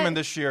collapse Met. coming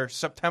this year?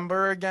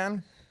 September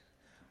again?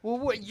 Well,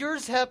 what,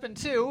 yours happened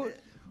too.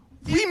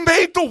 We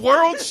made the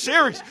World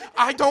Series.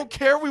 I don't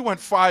care. We went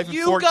 5 and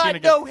You 14 got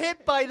again. no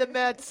hit by the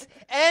Mets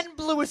and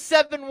blew a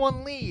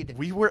 7-1 lead.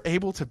 We were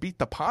able to beat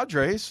the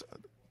Padres.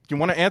 You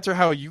want to answer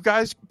how you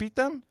guys beat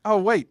them? Oh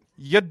wait,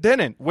 you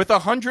didn't. With a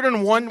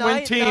 101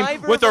 win team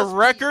neither with of a us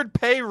record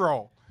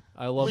payroll.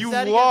 I love You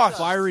that against lost. us?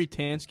 Fiery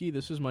Tansky.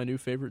 This is my new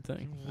favorite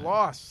thing.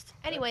 Lost.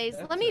 Anyways,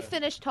 let me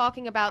finish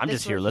talking about I'm this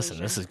just here rotation.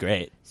 listening. This is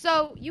great.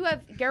 So you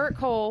have Garrett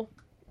Cole,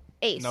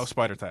 ace. No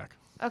spider tack.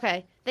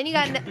 Okay. Then you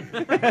got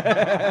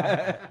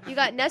you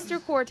got Nestor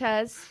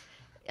Cortez,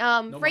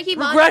 Frankie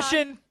Montas.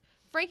 Regression.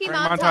 Frankie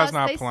Montas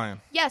not they, playing.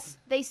 Yes,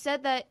 they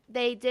said that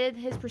they did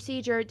his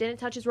procedure, didn't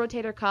touch his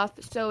rotator cuff,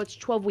 so it's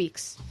 12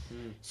 weeks.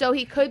 So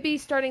he could be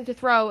starting to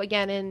throw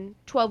again in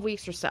 12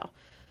 weeks or so.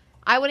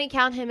 I wouldn't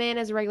count him in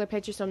as a regular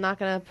pitcher, so I'm not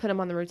going to put him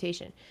on the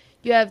rotation.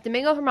 You have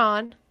Domingo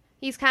Germán.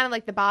 He's kind of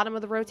like the bottom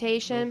of the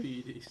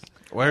rotation.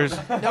 Where's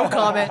No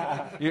comment.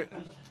 the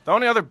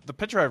only other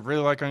pitcher I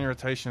really like on your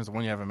rotation is the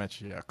one you haven't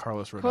mentioned yet,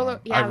 Carlos Rodon.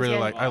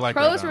 I like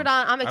Carlos Rodon.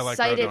 Rodon. I'm I like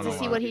excited Rodon to a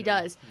see lot. what he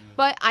does.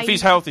 But If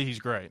he's healthy, he's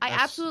great. I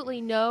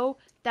absolutely know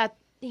that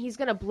he's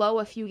going to blow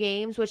a few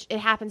games, which it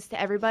happens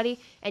to everybody,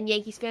 and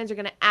Yankees fans are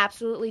going to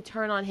absolutely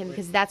turn on him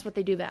because that's what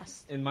they do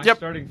best. In my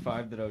starting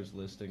five that I was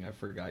listing, I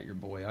forgot your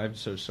boy. I'm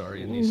so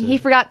sorry, Anissa. He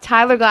forgot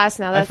Tyler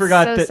Glasnow. That's I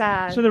forgot so that,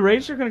 sad. So the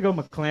Rays are going to go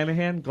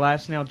McClanahan,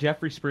 Glasnow,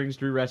 Jeffrey Springs,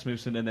 Drew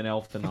Rasmussen, and then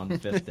Elfton on the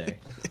fifth day.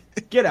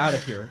 Get out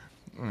of here.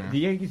 The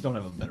Yankees don't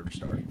have a better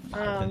starting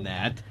five than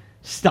that.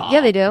 Stop.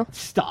 Yeah, they do.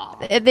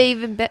 Stop. They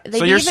even be-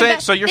 So you're saying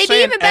they'd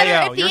be even better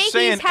AL. if the You're Yankees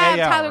saying have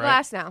AL, Tyler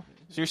right? Glasnow.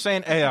 So you're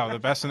saying AL, the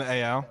best in the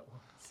AL?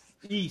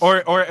 East. Or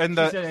in She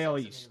said the AL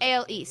East.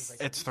 AL East.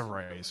 It's the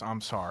Rays.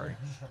 I'm sorry.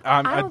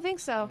 I don't think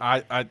so.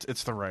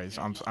 It's the Rays.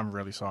 I'm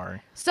really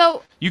sorry.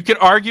 So You could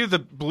argue the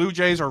Blue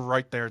Jays are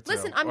right there too.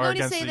 listen, I'm or going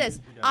to against say the- this.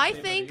 I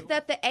think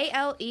that the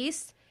AL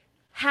East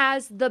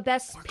has the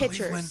best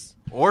pitchers.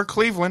 Or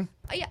Cleveland.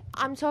 Yeah,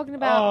 I'm talking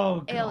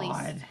about AL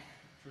East.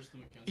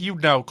 You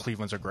know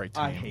Cleveland's a great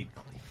team. I hate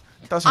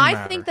Cleveland. Doesn't I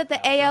matter. think that the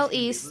AL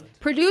East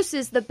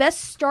produces the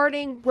best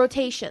starting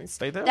rotations.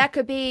 They do. That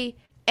could be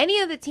any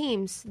of the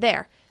teams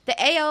there. The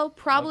AL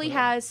probably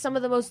has some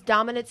of the most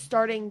dominant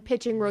starting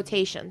pitching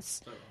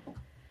rotations.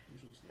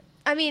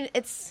 I mean,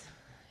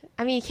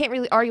 you can't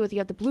really argue with it. You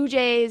have the Blue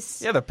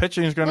Jays. Yeah, the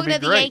pitching is going to Looking be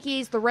at the great.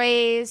 Yankees, the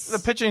Rays. The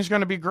pitching is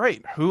going to be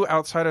great. Who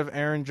outside of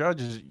Aaron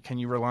Judge can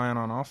you rely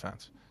on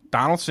offense?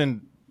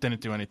 Donaldson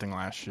didn't do anything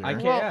last year.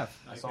 IKF.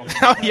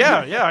 Oh,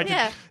 yeah.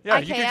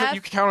 IKF.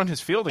 You can count on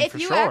his fielding If for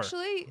you sure.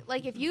 actually,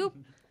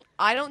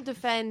 I don't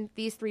defend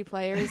these three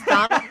players.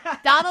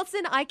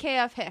 Donaldson,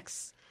 IKF,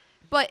 Hicks.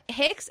 But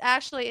Hicks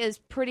actually is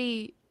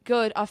pretty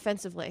good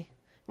offensively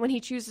when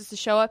he chooses to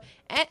show up.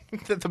 And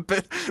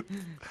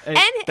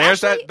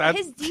There's actually, that-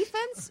 his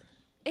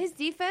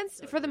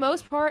defense, for the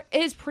most part,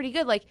 is pretty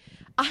good. Like,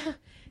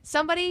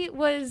 somebody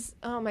was,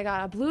 oh my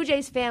God, a Blue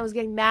Jays fan was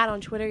getting mad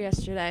on Twitter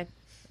yesterday.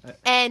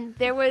 And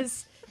there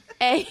was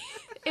it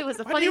was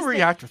the Why do funniest you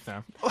react with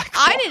them? thing.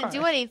 I didn't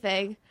do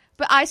anything,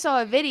 but I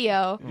saw a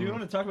video. Do you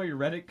want to talk about your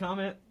Reddit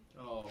comment?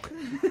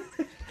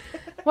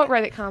 What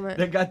Reddit comment?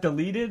 That got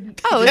deleted?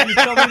 Oh, Did you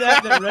tell me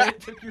that Reddit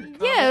took your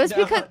comment yeah,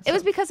 down? it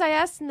was because I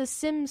asked in the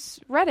Sims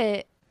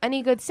Reddit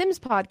any good Sims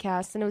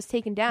podcast, and it was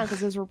taken down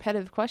because it was a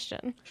repetitive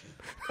question.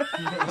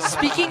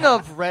 Speaking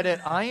of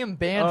Reddit, I am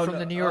banned from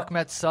the New York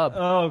Mets sub.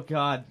 Oh,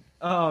 God.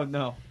 Oh,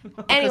 no.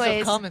 Because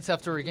Anyways, of comments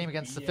after a game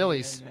against the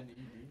Phillies.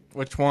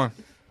 Which one?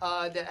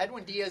 The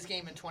Edwin Diaz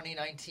game in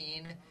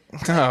 2019.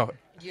 Oh,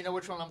 Do you know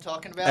which one I'm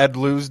talking about? Ed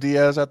Luz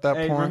Diaz at that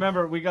Hey, point.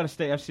 remember, we got to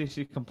stay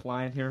FCC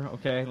compliant here,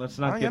 okay? Let's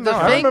not get... no, the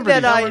I thing remember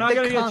that these. I We're not the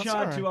going to get com-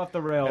 Sean too off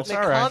the rails. the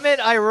all right. comment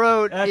I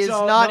wrote That's is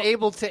all- not no.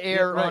 able to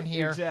air Right, on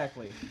here.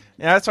 Exactly.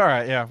 Yeah, that's all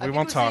right. Yeah, I we think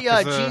won't it talk. was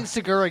 'cause, the Gene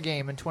Segura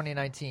game in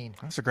 2019.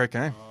 That's a great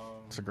game.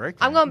 It's a great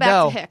game. I'm going back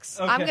No. to Hicks.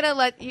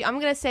 Okay. I'm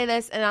gonna say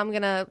this, and I'm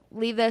gonna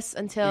leave this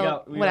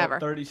until We whatever.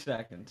 got 30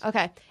 seconds.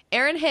 Okay,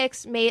 Aaron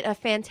Hicks made a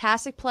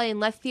fantastic play in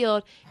left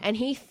field, and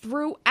he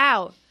threw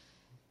out.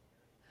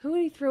 Who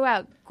did he throw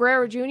out?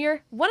 Guerrero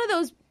Jr. One of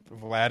those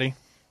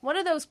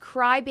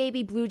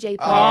crybaby Blue Jay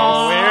players.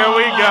 Oh, here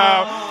we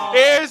go.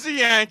 Here's the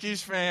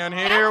Yankees fan.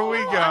 Here we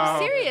go. I'm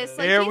serious.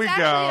 Like, Here he's we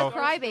actually go. a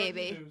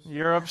crybaby.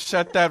 You're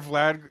upset that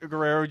Vlad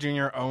Guerrero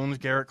Jr. owns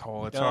Garrett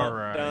Cole. It's all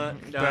right.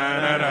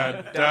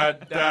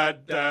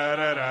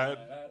 Da-da-da-da-da-da-da-da.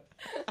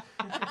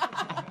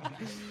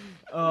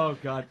 Oh,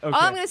 God. Okay.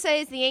 All I'm gonna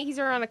say is the Yankees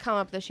are on a come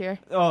up this year.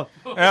 Oh,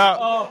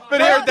 Yeah,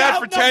 been hearing that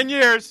for 10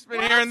 years.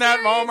 Been hearing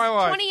that all my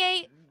life.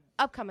 28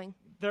 upcoming.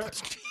 they're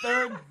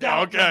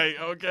doubting him.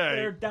 Okay.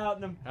 They're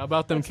doubting them. How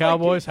about them That's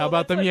Cowboys? Like, How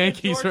about them that's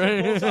Yankees, like the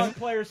Georgia right? Bulldog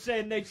players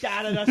saying they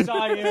doubted us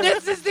all year.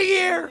 This is the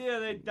year. Yeah,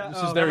 they This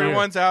is their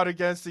Everyone's out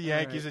against the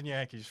Yankees and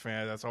Yankees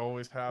fans. That's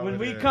always how When it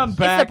we is. come It's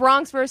back, the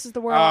Bronx versus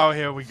the world. Oh,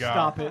 here we go.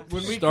 stop it.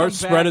 When we Start come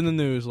spreading back,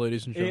 the news,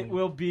 ladies and it gentlemen.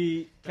 will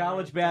be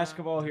college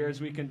basketball here as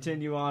we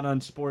continue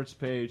on Sports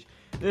Page.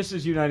 This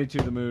is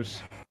U92 The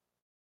Moose.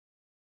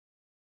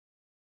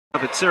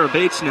 It's Sarah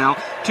Bates now.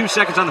 2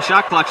 seconds on the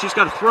shot clock. She's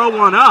got to throw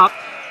one up.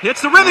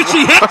 Hits the rim and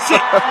she hits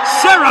it!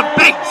 Sarah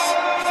Bates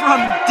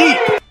from deep.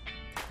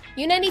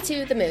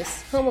 U92 The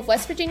Moose, home of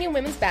West Virginia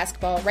women's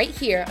basketball, right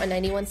here on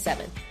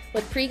 91.7,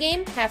 with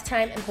pregame,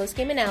 halftime, and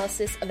postgame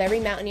analysis of every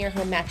Mountaineer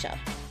home matchup.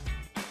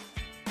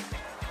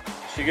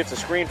 She gets a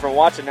screen from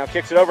Watson. Now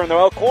kicks it over in the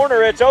low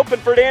corner. It's open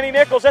for Danny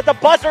Nichols at the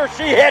buzzer.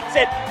 She hits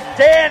it!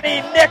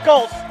 Danny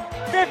Nichols!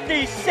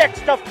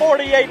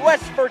 56-48,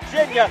 West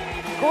Virginia.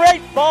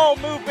 Great ball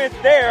movement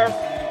there.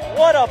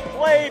 What a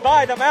play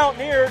by the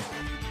Mountaineers.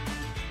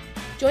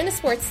 Join the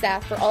sports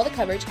staff for all the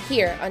coverage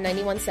here on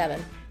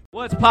 91.7.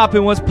 What's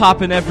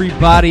poppin',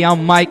 everybody?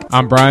 I'm Mike.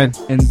 I'm Brian.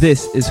 And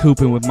this is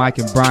Hoopin' with Mike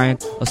and Brian,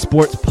 a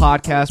sports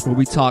podcast where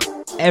we talk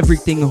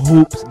everything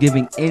hoops,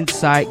 giving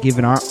insight,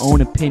 giving our own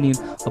opinion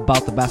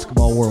about the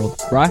basketball world.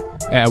 Right?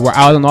 Yeah, we're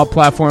out on all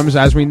platforms,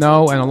 as we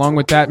know. And along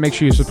with that, make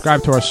sure you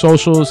subscribe to our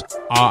socials.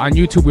 On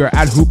YouTube, we are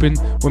at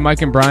Hoopin' with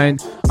Mike and Brian.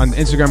 On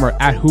Instagram, we're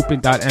at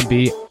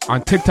hoopin.mb.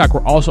 On TikTok,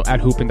 we're also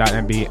at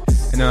hoopin.mb.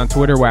 And then on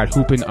Twitter, we're at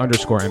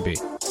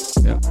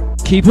hoopin_mb. Yeah.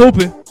 Keep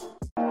hooping.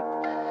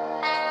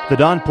 The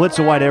Don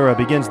Plitzowite era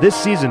begins this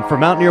season for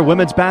Mountaineer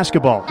women's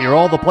basketball. Hear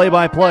all the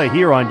play-by-play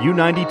here on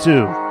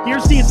U92.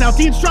 Here's Deans now.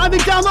 Deans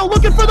driving down low,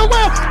 looking for the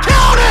wheel.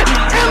 Count it!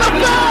 And the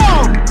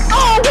foul!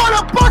 Oh,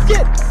 what a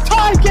bucket!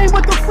 Tie game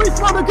with the free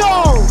throw to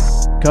go!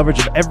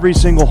 Coverage of every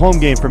single home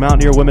game for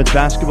Mountaineer women's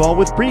basketball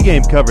with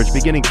pregame coverage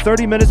beginning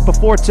 30 minutes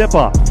before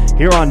tip-off.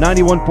 Here on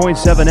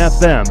 91.7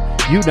 FM,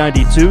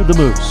 U92 The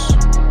Moose.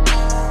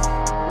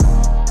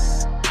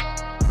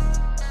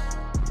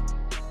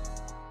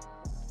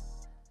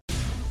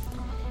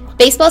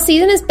 Baseball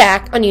season is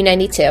back on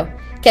U92.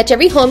 Catch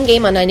every home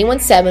game on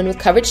 91.7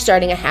 with coverage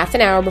starting a half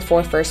an hour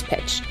before first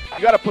pitch.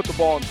 You got to put the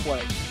ball in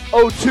play.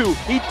 0-2.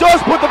 He does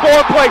put the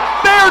ball in play.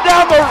 They're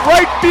down the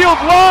right field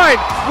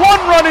line. 1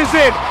 run is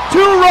in.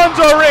 2 runs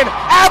are in.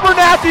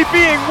 Abernathy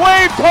being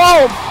waved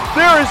home.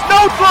 There is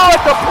no throw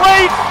at the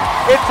plate.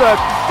 It's a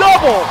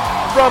double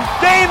from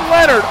Dane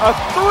Leonard. A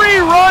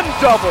 3-run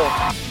double.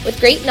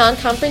 With great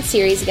non-conference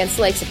series against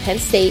the likes of Penn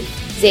State,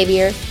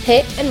 Xavier,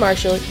 Pitt, and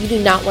Marshall, you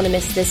do not want to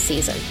miss this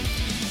season.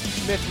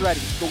 Smith ready,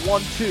 the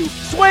 1-2,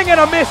 swing and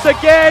a miss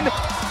again.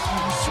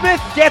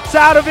 Smith gets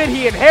out of it.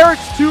 He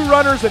inherits 2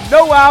 runners and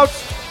no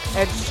outs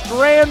and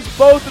strands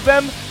both of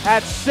them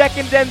at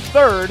second and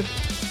third.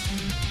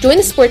 Join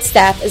the sports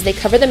staff as they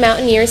cover the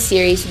Mountaineers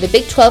series for the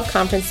Big 12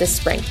 Conference this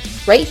spring,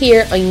 right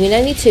here on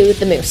U92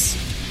 The Moose.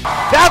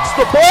 That's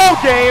the ball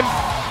game.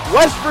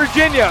 West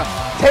Virginia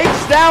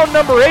takes down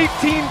number 18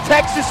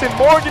 Texas in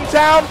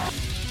Morgantown.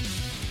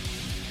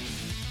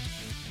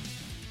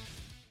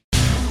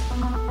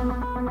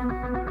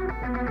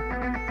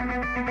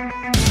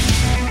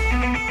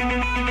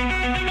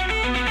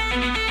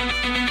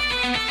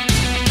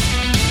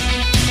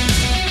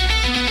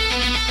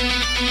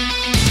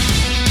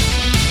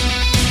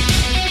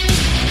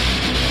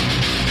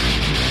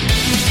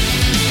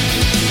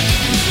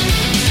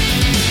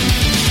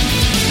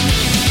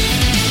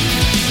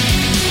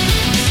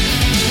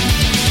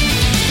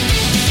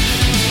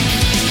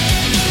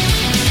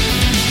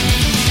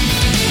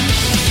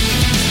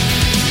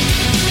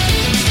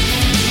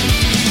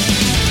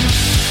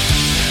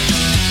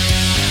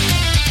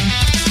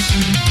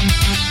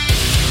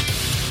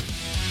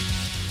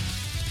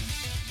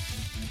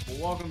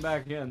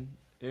 Back in.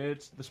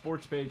 It's the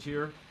sports page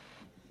here.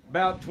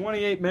 About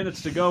 28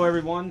 minutes to go,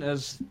 everyone,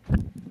 as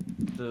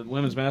the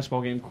women's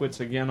basketball game quits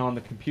again on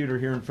the computer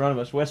here in front of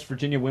us. West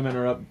Virginia women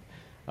are up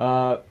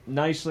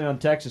nicely on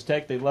Texas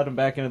Tech. They let them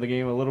back into the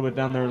game a little bit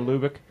down there in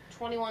Lubbock.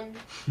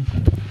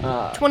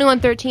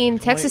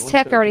 21-13. Texas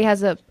Tech already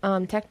has a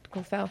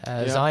technical foul.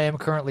 As I am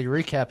currently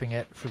recapping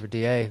it for the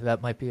DA,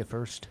 that might be a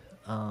first.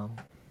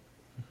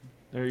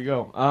 There you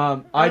go.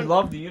 I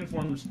love the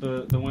uniforms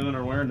the women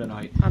are wearing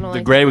tonight.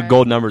 The gray with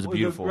gold numbers are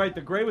beautiful.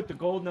 The gray with the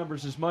gold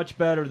numbers is much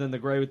better than the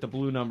gray with the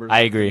blue numbers. I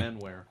agree. The men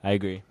wear. I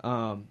agree.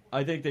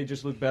 I think they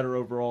just look better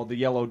overall. The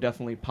yellow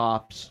definitely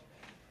pops.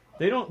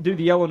 They don't do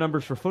the yellow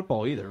numbers for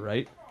football either,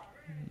 right?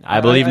 I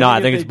believe not.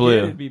 I think it's blue.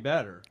 It'd be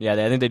better. Yeah,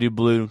 I think they do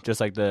blue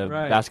just like the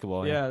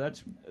basketball. Yeah,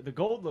 the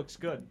gold looks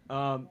good.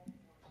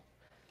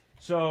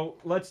 So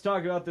let's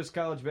talk about this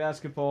college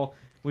basketball.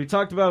 We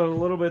talked about it a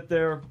little bit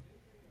there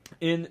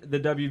in the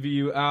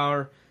WVU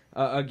Hour.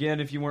 Again,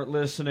 if you weren't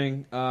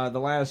listening, the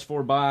last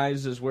 4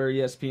 buys is where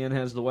ESPN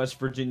has the West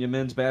Virginia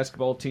men's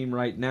basketball team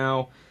right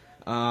now.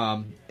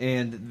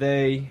 And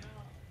they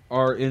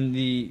are in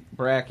the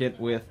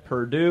bracket with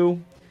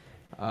Purdue.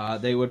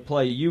 They would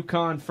play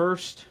UConn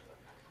first,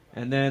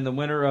 and then the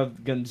winner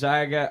of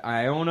Gonzaga,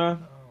 Iona.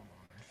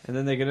 And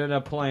then they could end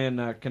up playing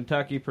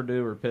Kentucky,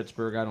 Purdue, or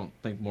Pittsburgh. I don't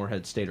think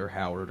Morehead State or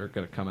Howard are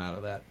going to come out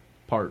of that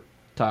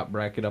top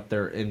bracket up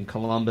there in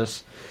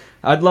Columbus.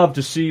 I'd love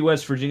to see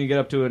West Virginia get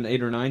up to an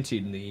 8 or 9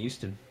 seed in the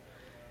East, and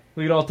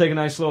we could all take a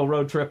nice little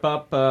road trip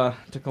up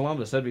to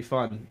Columbus. That'd be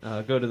fun.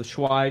 Go to the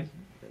Schweid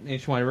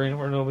Arena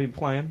where they'll be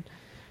playing.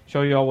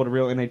 Show you all what a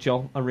real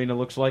NHL arena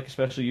looks like,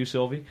 especially you,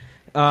 Sylvie.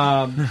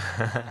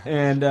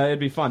 And it'd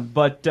be fun.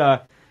 But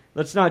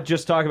let's not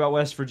just talk about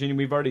West Virginia.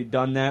 We've already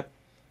done that.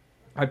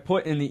 I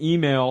put in the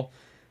email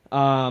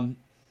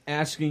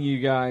asking you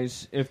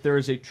guys if there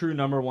is a true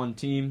number 1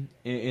 team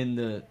in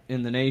the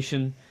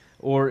nation,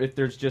 or if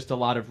there's just a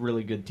lot of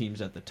really good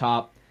teams at the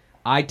top.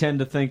 I tend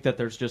to think that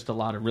there's just a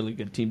lot of really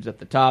good teams at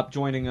the top.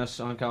 Joining us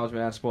on college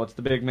basketball, it's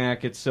the Big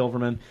Mac, it's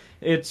Silverman,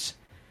 it's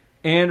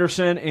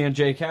Anderson and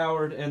Jake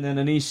Howard, and then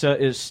Anissa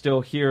is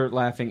still here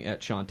laughing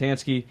at Sean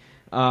Tansky.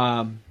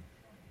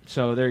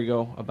 So there you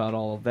go about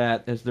all of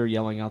that as they're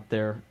yelling out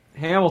there.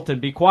 Hamilton,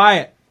 be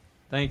quiet.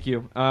 Thank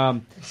you.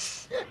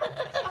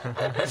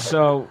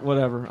 So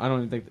whatever. I don't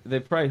even think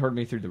they probably heard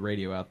me through the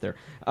radio out there.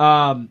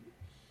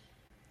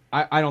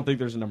 I don't think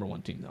there's a number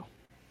one team, though.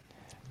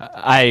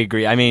 I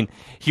agree. I mean,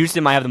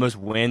 Houston might have the most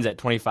wins at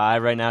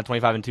 25 right now,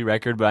 25-2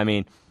 record, but I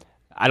mean,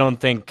 I don't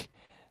think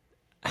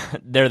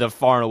they're the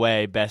far and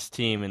away best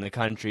team in the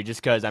country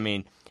just because, I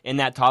mean, in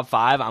that top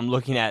 5, I'm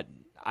looking at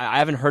 – I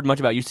haven't heard much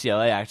about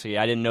UCLA, actually.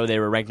 I didn't know they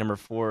were ranked number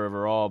 4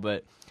 overall,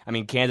 but, I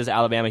mean, Kansas,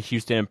 Alabama,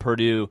 Houston, and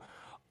Purdue,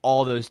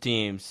 all those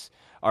teams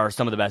are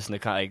some of the best in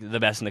the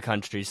best in the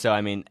country. So,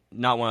 I mean,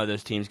 not one of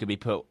those teams could be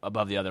put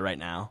above the other right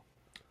now.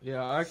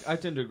 Yeah, I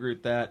tend to agree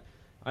with that.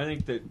 I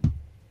think that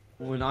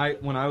when I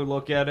would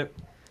look at it,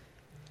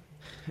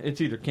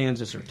 it's either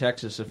Kansas or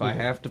Texas if I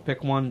have to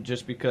pick one,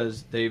 just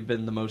because they've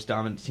been the most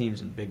dominant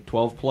teams in Big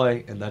 12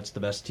 play, and that's the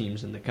best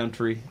teams in the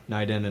country,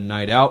 night in and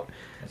night out.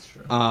 That's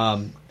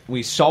true.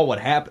 We saw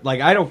what happened.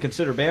 Like, I don't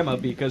consider Bama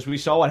because we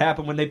saw what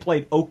happened when they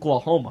played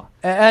Oklahoma.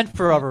 And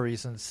for other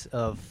reasons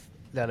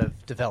that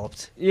have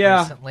developed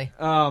recently.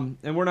 And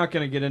we're not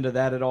going to get into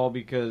that at all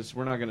because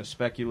we're not going to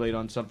speculate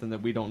on something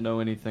that we don't know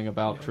anything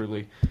about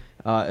truly,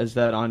 as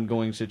that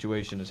ongoing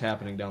situation is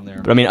happening down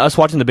there. But, I mean, us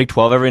watching the Big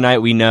 12 every night,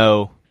 we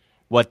know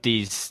what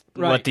these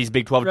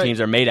Big 12 teams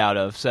are made out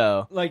of.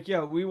 So, like,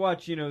 yeah, we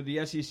watch,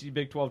 the SEC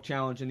Big 12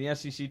 Challenge, and the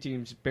SEC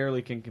teams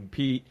barely can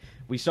compete.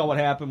 We saw what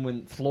happened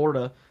when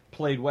Florida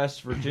played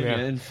West Virginia,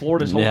 and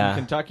Florida's holding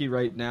Kentucky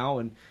right now,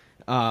 and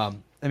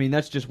I mean,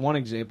 that's just one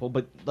example,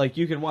 but like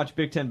you can watch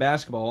Big Ten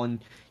basketball and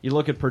you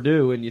look at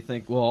Purdue and you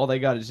think, well, all they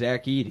got is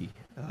Zach Edey.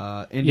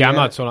 Yeah, I'm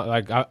not sold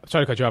on,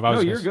 sorry to cut you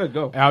off. You're good.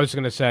 Go. I was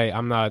going to say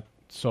I'm not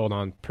sold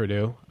on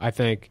Purdue. I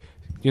think,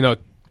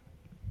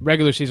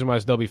 regular season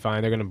wise they'll be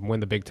fine. They're going to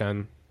win the Big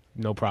Ten,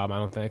 no problem. I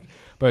don't think.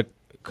 But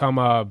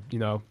come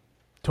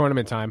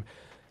tournament time,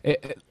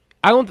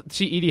 I don't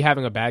see Edey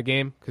having a bad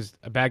game because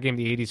a bad game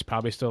to Edey is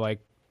probably still like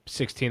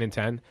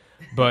 16-10,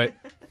 but.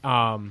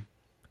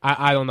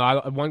 I don't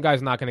know. One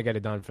guy's not going to get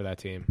it done for that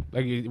team.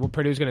 Like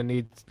Purdue's going to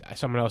need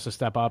someone else to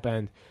step up.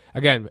 And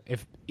again,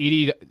 if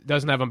Edey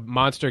doesn't have a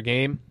monster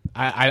game,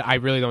 I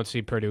really don't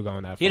see Purdue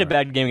going that far. He had a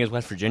bad game against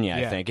West Virginia,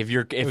 I think. If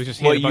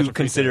what you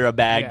consider a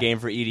bad game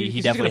for Edey,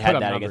 he definitely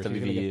had that against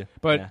WVU.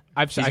 But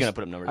he's going to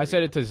put up numbers. I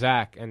said it to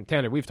Zach and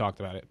Tanner. We've talked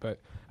about it, but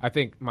I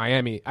think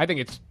Miami. I think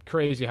it's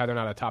crazy how they're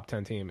not a top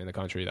 10 team in the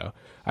country, though.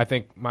 I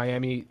think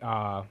Miami,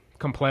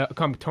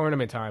 come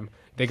tournament time,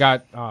 they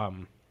got.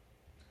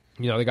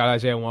 They got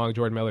Isaiah Wong,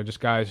 Jordan Miller,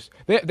 just guys.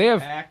 They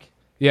have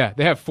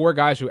they have 4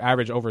 guys who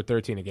average over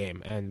 13 a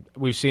game, and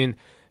we've seen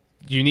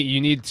you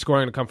need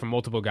scoring to come from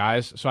multiple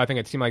guys. So I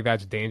think it seemed like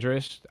that's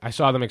dangerous. I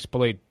saw them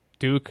exploit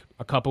Duke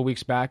a couple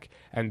weeks back,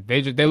 and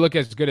they look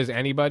as good as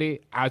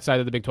anybody outside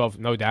of the Big 12,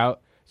 no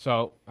doubt.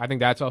 So I think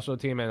that's also a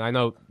team, and I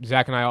know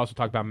Zach and I also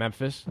talked about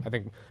Memphis. I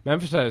think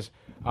Memphis has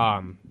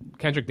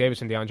Kendrick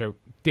Davis and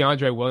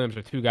DeAndre Williams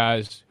are 2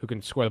 guys who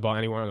can score the ball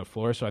anywhere on the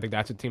floor. So I think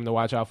that's a team to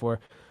watch out for.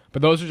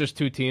 But those are just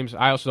 2 teams.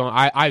 I also don't.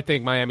 I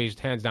think Miami's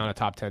hands down a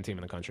top 10 team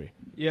in the country.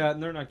 Yeah,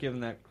 and they're not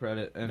given that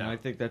credit, and I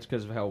think that's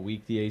because of how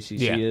weak the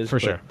ACC is. For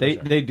sure.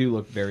 They do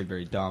look very,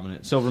 very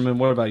dominant. Silverman,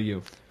 what about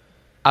you?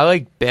 I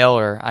like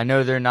Baylor. I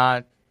know they're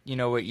not,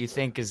 what you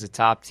think is the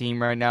top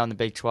team right now in the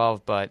Big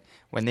 12, but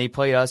when they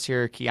play us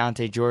here,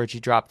 Keontae George,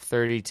 he dropped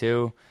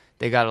 32.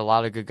 They got a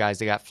lot of good guys.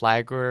 They got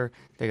Flagler.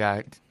 They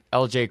got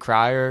L.J.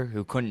 Cryer,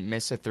 who couldn't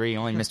miss a 3. He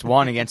only missed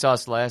 1 against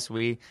us last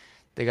week.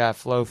 They got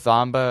Flo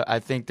Thamba. I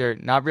think they're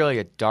not really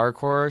a dark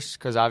horse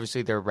because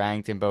obviously they're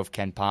ranked in both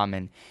Ken Pom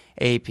and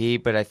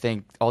AP, but I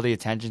think all the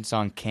attention's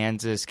on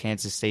Kansas,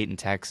 Kansas State, and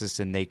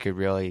Texas, and they could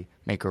really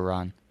make a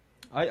run.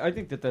 I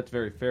think that's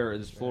very fair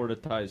as Florida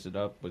ties it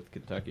up with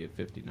Kentucky at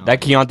 59.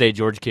 That Keontae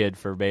George kid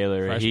for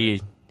Baylor,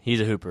 he's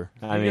a hooper.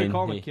 Are you going to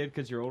call him a kid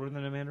because you're older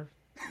than him, Andrew?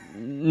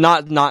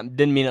 Not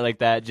didn't mean it like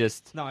that.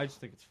 Just no, I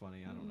just think it's funny.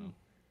 I don't know.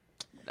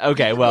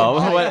 Okay, well,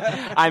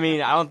 I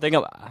don't think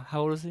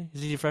how old is he?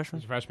 Is he a freshman?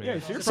 He's a freshman.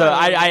 Yeah, so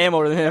I am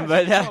older than him,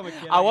 but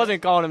I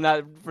wasn't calling him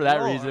that for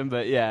that reason.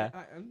 But yeah,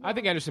 I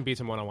think Anderson beats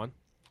him 1-on-1.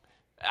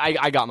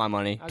 I got my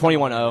money,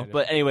 21-0.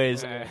 But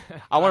anyways,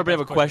 I want to bring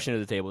up a question to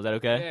the table. Is that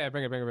okay? Yeah,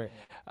 bring it.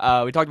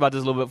 We talked about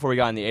this a little bit before we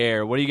got in the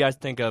air. What do you guys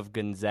think of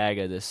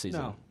Gonzaga this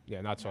season? No.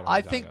 Yeah, not so.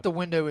 I think the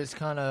window is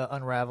kind of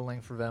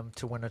unraveling for them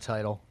to win a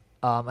title.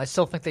 I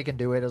still think they can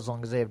do it as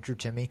long as they have Drew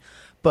Timme.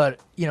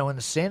 But, in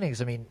the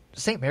standings, I mean,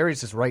 St.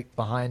 Mary's is right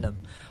behind them.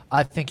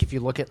 I think if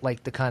you look at,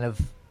 the kind of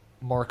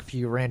Mark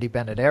Few, Randy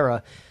Bennett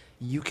era,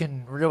 you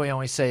can really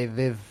only say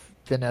they've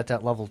been at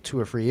that level 2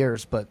 or 3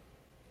 years. But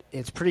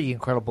it's pretty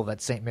incredible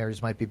that St.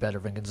 Mary's might be better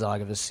than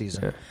Gonzaga this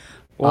season. Yeah.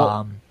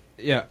 Well,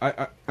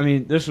 I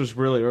mean, this was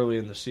really early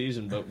in the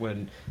season, but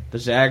when the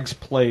Zags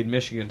played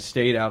Michigan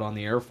State out on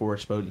the Air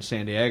Force boat in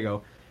San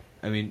Diego,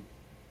 I mean,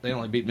 they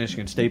only beat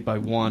Michigan State by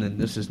 1, and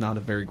this is not a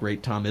very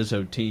great Tom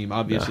Izzo team.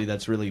 Obviously,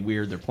 that's really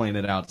weird. They're playing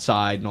it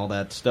outside and all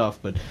that stuff,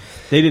 but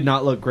they did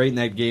not look great in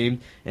that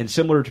game. And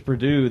similar to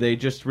Purdue, they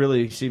just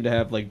really seem to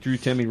have Drew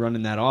Timme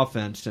running that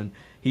offense, and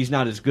he's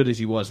not as good as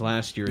he was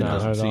last year. It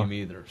doesn't seem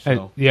either.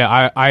 So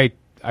I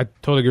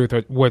totally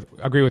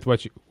agree with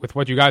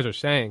what you guys are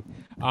saying.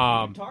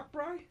 Talk,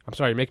 Brian? I'm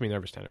sorry, you're making me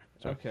nervous, Tanner.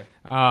 Sorry. Okay.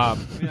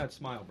 Give me that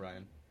smile,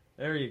 Brian.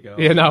 There you go.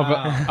 Yeah, no,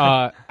 Wow.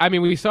 but I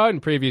mean, we saw it in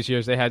previous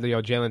years. They had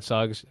Jalen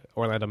Suggs,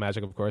 Orlando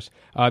Magic, of course.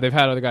 They've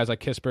had other guys like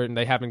Kispert, and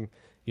they haven't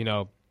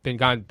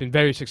been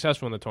very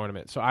successful in the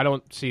tournament. So I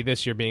don't see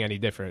this year being any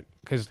different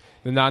because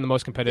they're not in the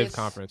most competitive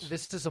conference.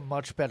 This is a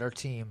much better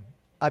team.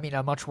 I mean,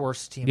 a much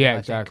worse team. Yeah, I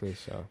exactly. think,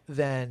 so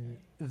than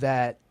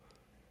that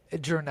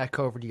during that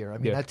COVID year. I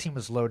mean, Yeah. that team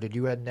was loaded.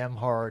 You had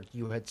Nemhard,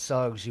 you had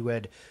Suggs, you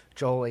had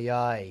Joel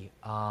Ayai,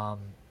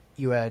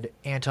 you had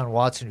Anton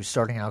Watson, who's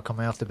starting out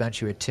coming off the bench.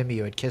 You had Timmy,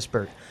 you had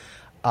Kispert.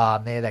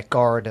 They had that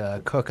guard,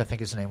 Cook, I think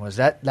his name was.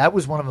 That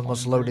was one of the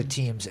most loaded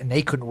teams, and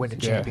they couldn't win a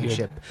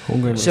championship.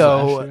 Holmgren was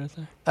So, last year, I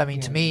think. I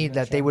mean, to me,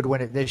 that they would win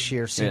it this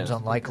year seems Yeah.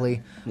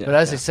 unlikely. Yeah. But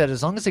as I said,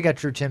 as long as they got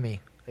Drew Timmy,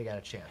 they got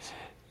a chance.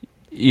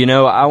 You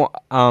know, I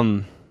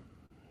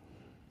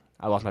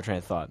lost my train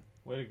of thought.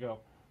 Way to go.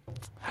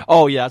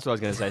 Oh, yeah, that's what I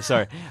was going to say.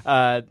 Sorry.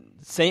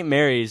 St.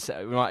 Mary's,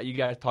 you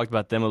guys talked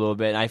about them a little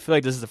bit, and I feel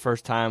like this is the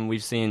first time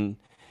we've seen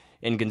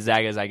in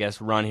Gonzaga's, I guess,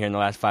 run here in the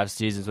last 5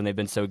 seasons when they've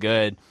been so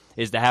good,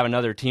 is to have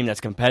another team that's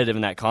competitive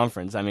in that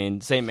conference. I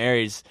mean, St.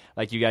 Mary's,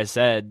 like you guys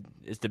said,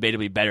 is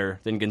debatably better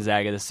than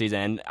Gonzaga this season.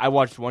 And I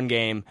watched one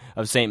game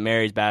of St.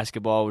 Mary's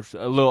basketball, which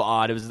was a little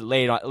odd. It was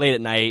late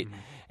at night,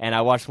 and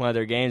I watched one of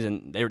their games,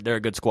 and they're a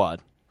good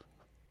squad.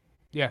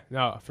 Yeah,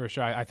 no, for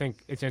sure. I think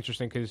it's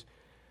interesting because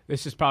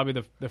this is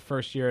probably the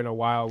first year in a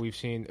while we've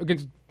seen.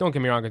 Don't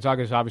get me wrong,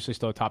 Gonzaga is obviously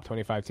still a top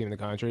 25 team in the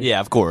country. Yeah,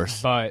 of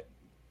course. But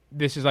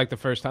this is like the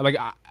first time. Like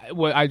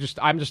what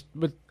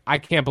I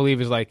can't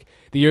believe is like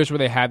the years where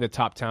they had the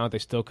top talent, they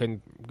still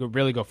couldn't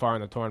really go far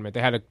in the tournament.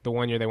 They had the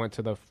one year they went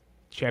to the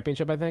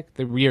championship, I think.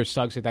 The year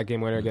Suggs hit that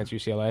game winner against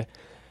UCLA.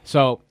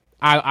 So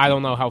I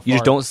don't know how far. You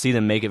just don't see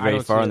them make it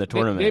very far in the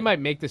tournament. They might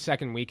make the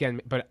second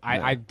weekend, but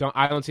I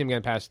don't see them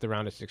getting past the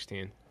round of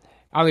 16.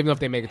 I don't even know if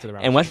they make it to the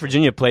round. And West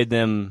Virginia played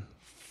them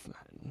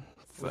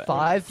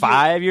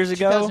 5 years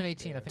ago.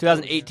 2018, I think.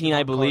 2018,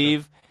 I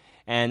believe.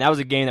 And that was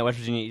a game that West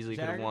Virginia easily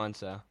could have won.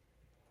 So.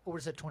 Or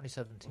was it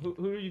 2017?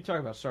 Who are you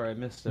talking about? Sorry, I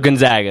missed it.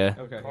 Gonzaga.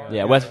 Okay.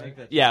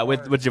 Yeah,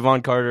 with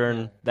Javon Carter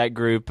and that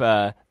group.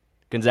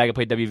 Gonzaga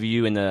played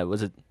WVU in the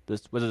was it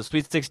the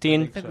Sweet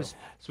 16? I think it was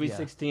Sweet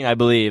 16, I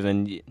believe,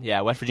 and yeah,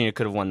 West Virginia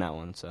could have won that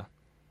one. So.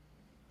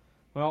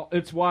 Well,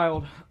 it's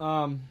wild.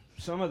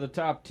 Some of the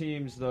top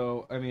teams,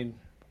 though, I mean,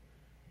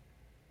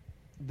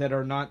 that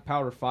are not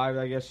Power 5,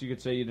 I guess you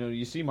could say.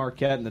 You see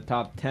Marquette in the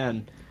top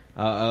 10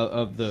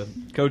 of the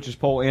coaches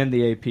poll and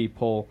the AP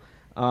poll.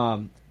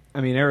 I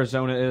mean,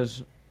 Arizona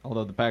is,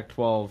 although the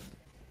Pac-12,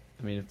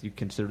 I mean, if you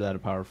consider that a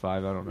Power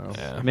 5, I don't know.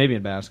 Yeah. Maybe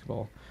in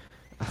basketball.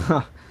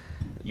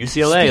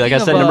 UCLA, like I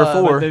said, number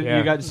 4.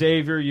 You got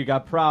Xavier, you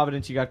got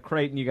Providence, you got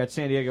Creighton, you got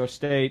San Diego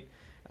State,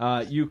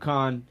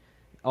 UConn,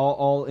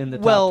 all in the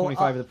top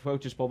 25 of the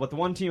coaches poll. But the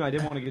one team I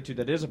did want to get to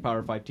that is a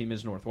Power 5 team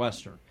is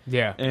Northwestern.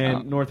 Yeah.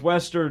 And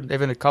Northwestern... They've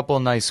been a couple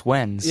of nice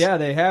wins. Yeah,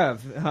 they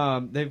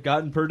have. They've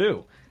gotten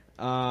Purdue.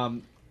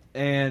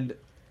 And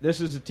this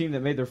is a team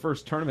that made their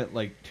first tournament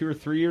like 2 or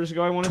 3 years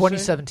ago, I want to say.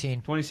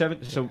 2017.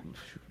 2017, so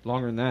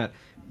longer than that.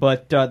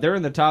 But they're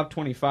in the top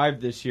 25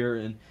 this year,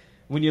 and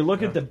when you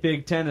look at the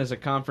Big Ten as a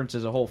conference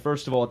as a whole,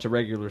 first of all, it's a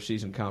regular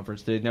season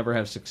conference. They never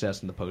have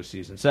success in the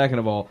postseason. Second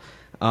of all,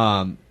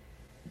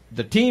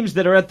 the teams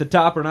that are at the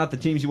top are not the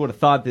teams you would have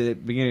thought at the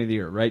beginning of the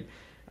year, right?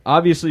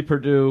 Obviously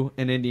Purdue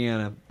and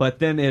Indiana, but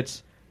then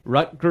it's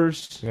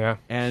Rutgers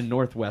and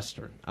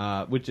Northwestern,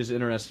 which is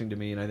interesting to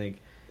me, and I think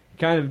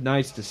kind of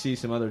nice to see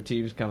some other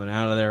teams coming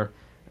out of there.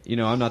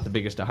 I'm not the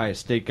biggest Ohio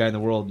State guy in the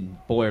world, and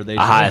boy, are they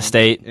Ohio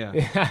State.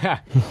 Yeah.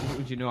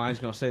 Would you know I was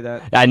going to say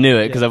that? I knew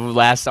it because of our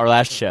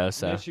last show.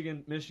 So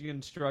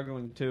Michigan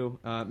struggling too.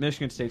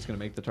 Michigan State's going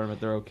to make the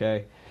tournament. They're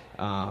okay.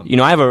 I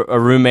have a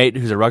roommate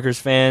who's a Rutgers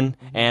fan,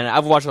 and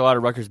I've watched a lot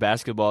of Rutgers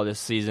basketball this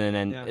season,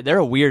 and they're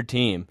a weird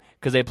team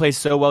because they play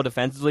so well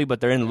defensively, but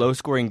they're in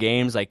low-scoring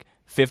games, like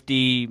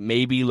 50,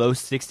 maybe low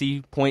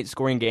 60-point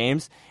scoring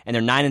games, and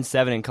they're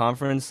 9-7 in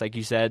conference. Like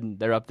you said,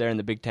 they're up there in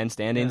the Big Ten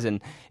standings, and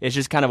it's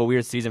just kind of a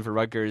weird season for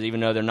Rutgers, even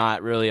though they're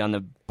not really on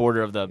the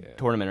border of the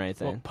tournament or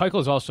anything. Well,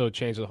 Peichels also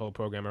changed the whole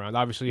program around.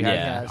 Obviously, you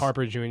had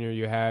Harper Jr.,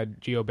 you had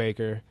Geo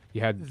Baker, you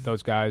had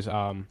those guys. Look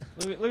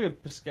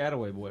at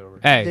Piscataway boy over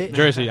here. Hey,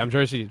 Jersey, I'm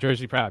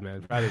Jersey proud,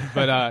 man.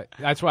 But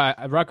that's why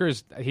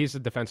Rutgers, he's a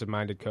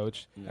defensive-minded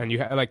coach, and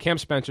you like Cam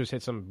Spencer's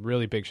hit some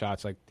really big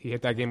shots. Like he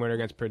hit that game winner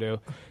against Purdue.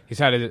 He's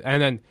had it,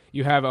 and then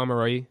you have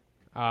Omaroi.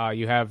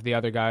 You have the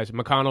other guys.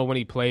 McConnell, when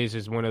he plays,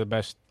 is one of the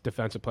best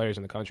defensive players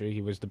in the country.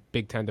 He was the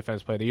Big Ten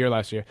Defensive Player of the Year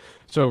last year.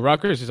 So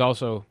Rutgers is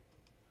also,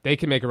 they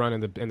can make a run in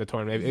the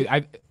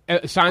tournament.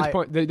 Signs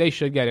point they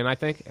should get in, I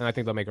think, and I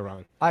think they'll make a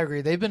run. I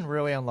agree. They've been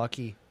really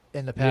unlucky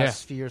in the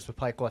past few years with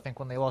Peichel. I think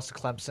when they lost to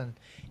Clemson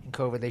in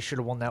COVID, they should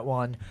have won that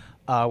one.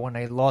 When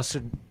they lost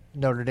to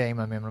Notre Dame,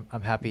 I mean,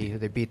 I'm happy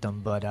they beat them,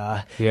 but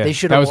they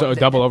should have. That was a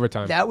double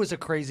overtime. That was a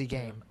crazy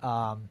game.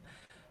 I'm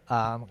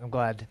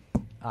glad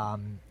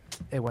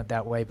it went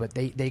that way, but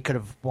they could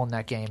have won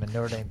that game, and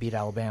Notre Dame beat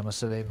Alabama,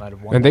 so they might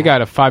have won. And they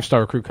got a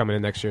 5-star recruit coming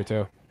in next year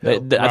too. I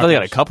thought they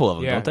got a couple of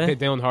them, yeah, don't they?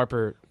 Dylan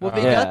Harper. Well,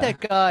 they got that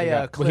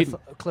guy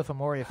Cliff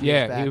Amore. He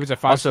was a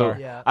 5-star.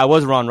 Yeah. I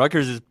was wrong.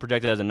 Rutgers is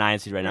projected as a 9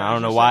 seed right now. I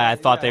don't know why I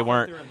thought they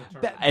weren't.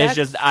 It's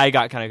just I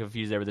got kind of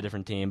confused there with a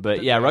different team.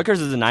 But yeah,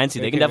 Rutgers is a 9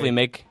 seed. They can definitely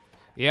make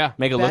a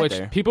look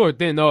there. People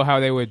didn't know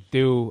how they would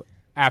do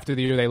after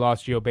the year they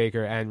lost Geo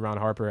Baker and Ron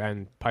Harper,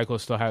 and Pico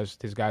still has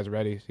his guys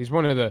ready. He's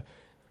one of the,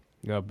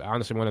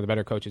 honestly one of the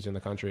better coaches in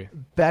the country.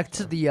 Back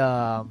to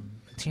the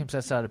teams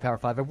outside of Power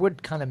 5, I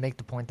would kind of make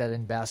the point that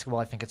in basketball,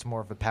 I think it's more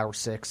of a Power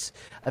 6.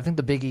 I think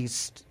the Big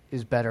East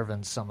is better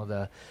than some of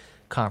the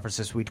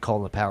conferences we'd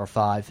call the Power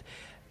 5.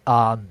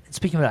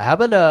 Speaking of that, how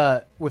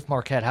about with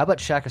Marquette, how about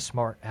Shaka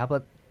Smart? How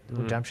about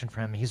the redemption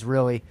for him? He's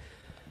really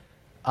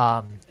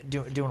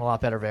doing a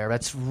lot better there.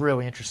 That's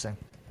really interesting.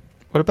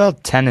 What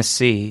about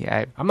Tennessee?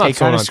 I'm not they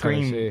kind of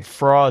scream Tennessee.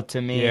 Fraud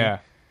to me. Yeah.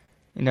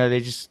 They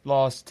just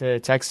lost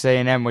to Texas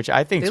A&M, which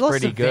I think is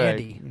pretty good.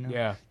 Vandy.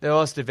 Yeah. They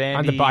lost to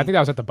Vandy. I think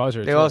that was at the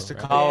buzzer. They lost to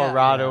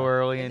Colorado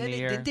early in the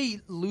year. Did they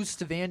lose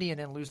to Vandy and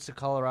then lose to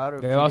Colorado?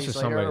 They lost to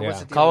somebody,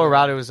 yeah.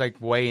 Colorado was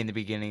like way in the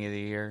beginning of the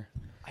year.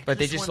 But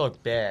they just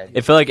looked bad.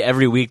 It felt like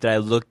every week that I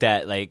looked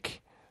at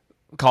like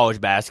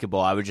college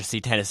basketball, I would just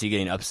see Tennessee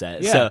getting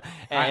upset. Yeah. So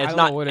and it's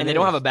not, and they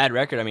don't have a bad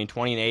record. I mean,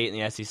 20-8 in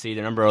the SEC.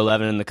 They're number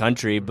 11 in the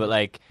country. But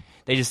like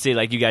they just see,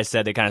 like you guys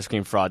said, they kind of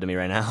scream fraud to me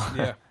right now.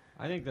 Yeah.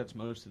 I think that's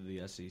most of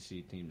the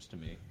SEC teams to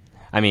me.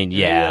 I mean,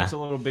 Maybe yeah. That's a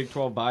little Big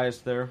 12 bias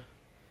there.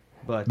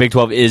 But Big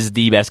 12 is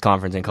the best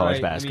conference in college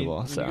right, basketball.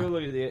 I mean, so when you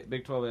look at the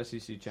Big 12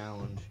 SEC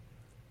Challenge,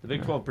 the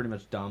Big 12 pretty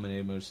much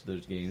dominated most of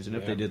those games. And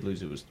if they did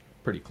lose, it was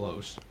pretty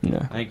close.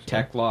 Yeah. I think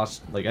Tech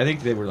lost. I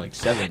think they were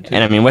 7.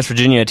 And I mean, West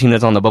Virginia, a team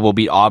that's on the bubble,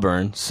 beat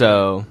Auburn.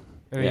 So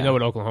and you know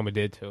what Oklahoma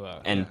did to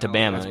to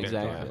Bama,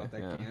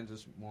 exactly.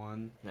 Kansas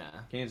won. Yeah.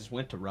 Kansas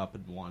went to Rupp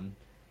and won.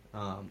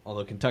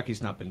 Although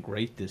Kentucky's not been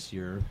great this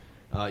year.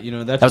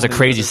 That was a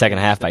crazy second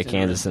half by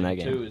Kansas in that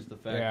game. Too, is the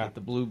fact that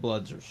the Blue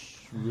Bloods are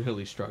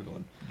really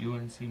struggling.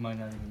 UNC might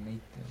not even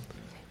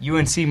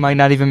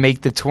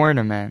make the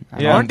tournament.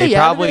 Aren't they they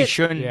probably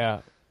shouldn't.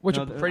 Yeah. Which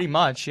pretty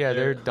much,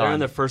 they're done. They're in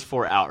the first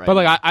 4 out right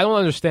But now. I don't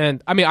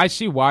understand. I mean, I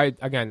see why.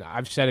 Again,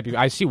 I've said it before.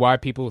 I see why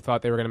people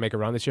thought they were going to make a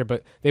run this year,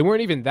 but they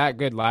weren't even that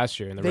good last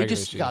year in the regular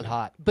season. They just got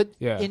hot. But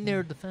in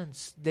their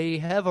defense, they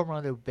have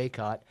Armando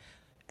Bacot,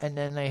 and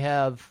then they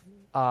have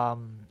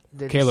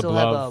they Caleb still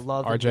Love, have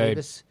Love RJ. and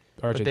Davis.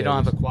 But they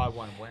don't have a quad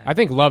 1 win. I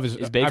think Love is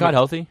Bacot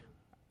healthy?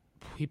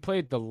 He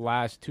played the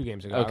last 2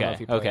 games ago.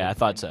 Okay, I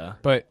thought so.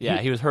 But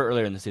he was hurt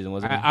earlier in the season,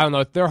 wasn't he? I don't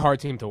know. They're a hard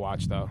team to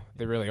watch, though.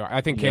 They really are. I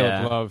think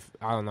Caleb Love.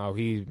 I don't know.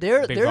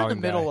 They're in the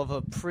middle of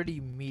a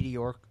pretty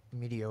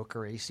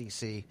mediocre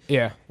ACC.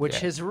 Yeah, which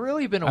has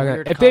really been a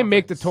weird. If they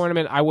make the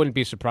tournament, I wouldn't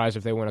be surprised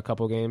if they win a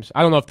couple games.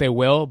 I don't know if they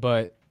will,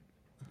 but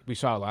we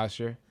saw it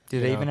last year. Do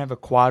they even have a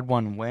quad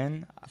 1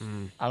 win?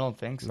 I don't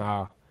think so.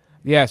 Nah.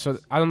 Yeah, so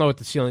I don't know what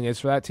the ceiling is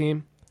for that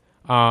team.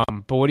 But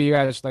what do you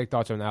guys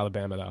thoughts on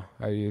Alabama though?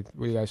 What do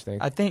you guys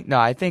think? I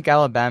think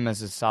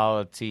Alabama's a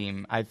solid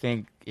team. I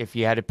think if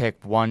you had to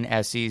pick one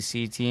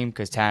SEC team,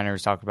 because Tanner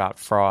was talking about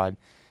fraud,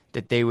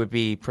 that they would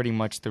be pretty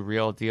much the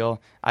real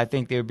deal. I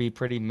think they would be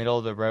pretty middle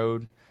of the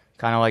road,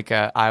 kind of like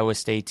Iowa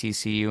State,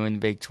 TCU in the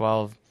Big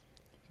 12.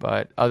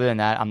 But other than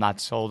that, I'm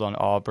not sold on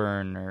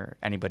Auburn or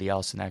anybody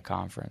else in that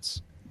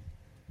conference.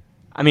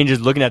 I mean,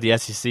 just looking at the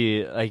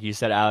SEC, like you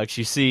said, Alex,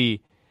 you see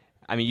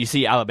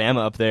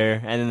Alabama up there,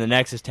 and then the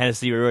next is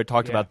Tennessee. We already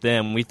talked about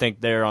them. We think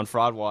they're on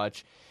fraud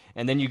watch,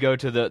 and then you go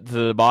to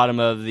the bottom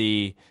of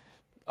the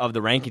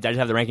rankings. I just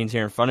have the rankings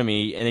here in front of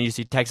me, and then you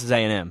see Texas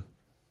A&M.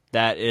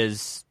 That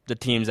is the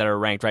teams that are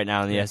ranked right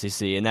now in the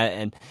SEC,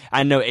 and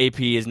I know AP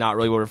is not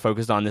really what we're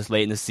focused on this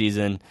late in the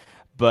season,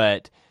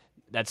 but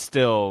that's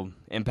still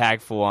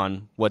impactful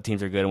on what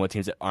teams are good and what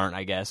teams aren't,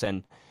 I guess,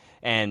 and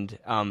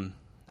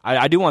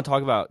I do want to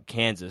talk about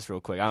Kansas real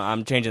quick.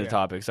 I'm changing the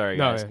topic. Sorry,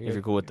 guys, if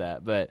you're cool with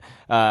that. But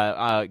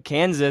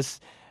Kansas,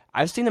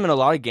 I've seen them in a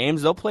lot of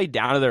games. They'll play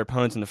down to their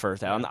opponents in the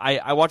first half.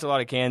 I watch a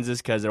lot of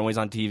Kansas because they're always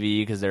on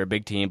TV because they're a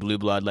big team, blue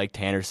blood, like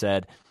Tanner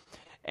said.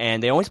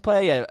 And they always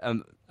play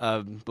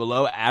a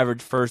below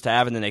average first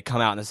half, and then they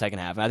come out in the second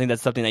half. And I think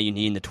that's something that you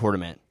need in the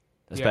tournament,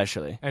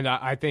 especially. Yeah. And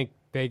I think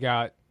they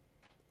got...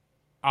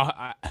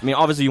 I mean,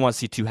 obviously you want to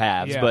see 2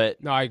 halves,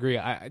 but... No, I agree.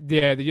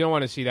 You don't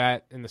want to see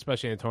that, and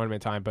especially in the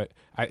tournament time. But,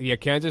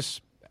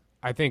 Kansas,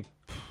 I think...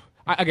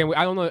 I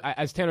don't know.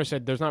 As Tanner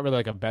said, there's not really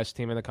like a best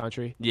team in the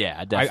country.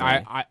 Yeah,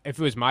 definitely. If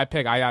it was my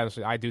pick,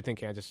 I do think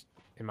Kansas,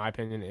 in my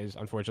opinion, is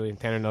unfortunately.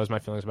 Tanner knows my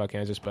feelings about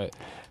Kansas, but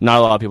not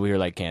a lot of people here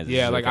like Kansas.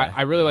 Yeah, like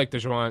I really like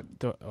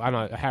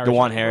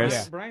DeJuan Harris.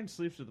 Yeah. Brian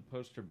sleeps with the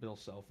poster Bill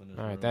Self in his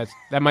room. All right,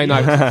 that might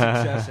not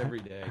success every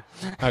day.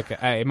 Okay,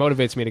 hey, it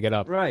motivates me to get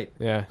up. Right.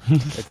 Yeah,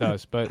 it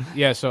does. But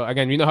yeah, so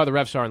again, you know how the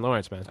refs are in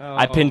Lawrence, man.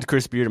 I pinned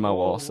Chris Beard to my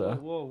wall. So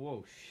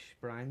whoa, shh,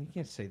 Brian, you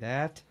can't say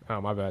that.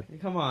 Oh, my bad.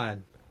 Come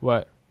on.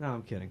 What? No,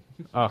 I'm kidding.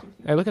 Oh,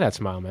 hey, look at that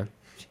smile, man.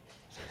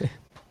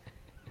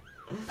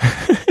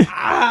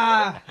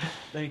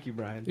 Thank you,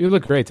 Brian. You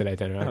look great today,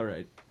 Tanner. Right? All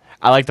right.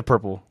 I like the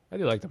purple. I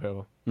do like the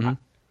purple. Okay.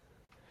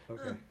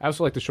 I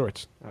also like the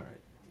shorts. All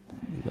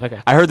right. Okay.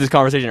 I heard this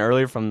conversation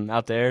earlier from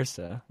out there,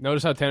 so.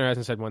 Notice how Tanner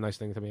hasn't said one nice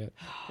thing to me yet.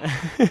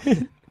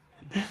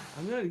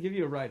 I'm going to give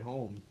you a ride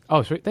home.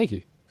 Oh, sweet. Thank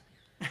you.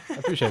 I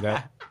appreciate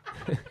that.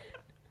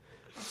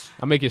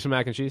 I'll make you some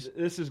mac and cheese.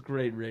 This is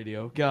great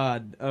radio.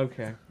 God.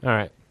 Okay. All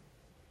right.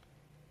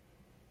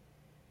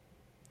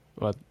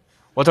 What?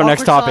 What's our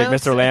next topic,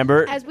 Mr.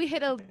 Lambert? As we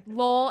hit a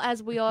lull,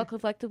 as we all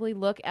collectively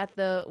look at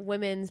the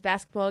women's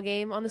basketball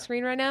game on the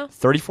screen right now.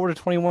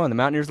 34-21, the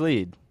Mountaineers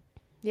lead.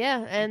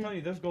 Yeah, and I'm telling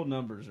you, those gold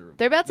numbers are.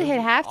 they're about to hit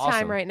halftime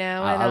awesome. right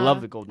now. I And,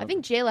 love the gold I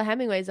think Jayla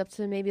Hemingway's up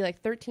to maybe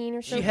like 13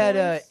 or so. She had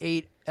points.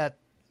 8 at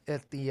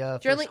the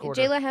first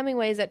quarter. Jayla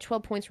Hemingway is at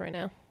 12 points right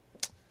now.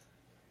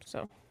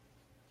 So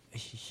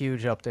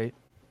Huge update.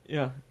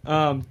 Yeah.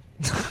 I'll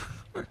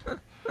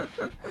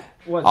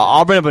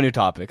bring up a new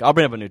topic.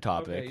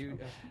 Okay,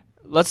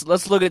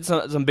 Let's look at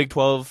some Big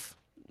 12,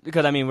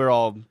 because, I mean, we're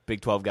all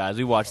Big 12 guys.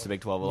 We watch the Big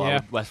 12 a lot,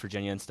 with West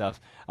Virginia and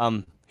stuff.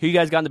 Who you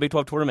guys got in the Big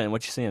 12 tournament, and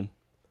what you seeing?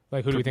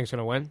 Like, who do we think's going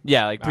to win?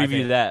 Yeah, like,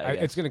 preview that.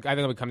 I think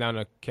it'll come down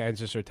to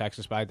Kansas or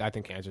Texas, but I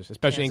think Kansas.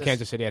 Especially in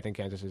Kansas City, I think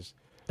Kansas is.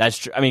 That's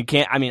true. I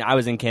mean, I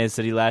was in Kansas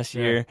City last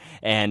year,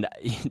 and,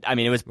 I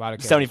mean, it was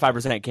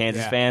 75%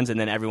 Kansas fans, and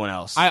then everyone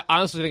else. I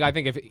honestly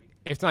think if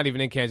it's not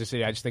even in Kansas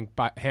City, I just think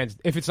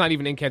if it's not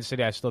even in Kansas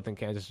City, I still think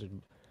Kansas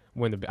would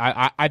win the.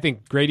 I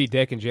think Grady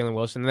Dick and Jalen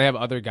Wilson. They have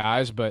other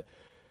guys, but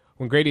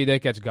when Grady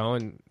Dick gets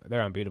going,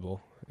 they're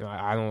unbeatable. You know,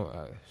 I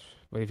don't.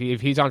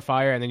 If he's on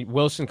fire, and then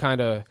Wilson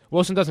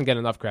doesn't get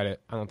enough credit,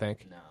 I don't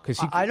think.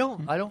 Because I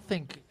don't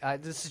think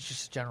this is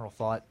just a general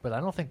thought, but I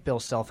don't think Bill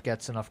Self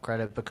gets enough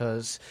credit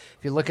because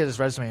if you look at his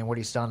resume and what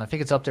he's done, I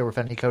think it's up there with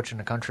any coach in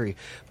the country.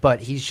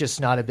 But he's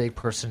just not a big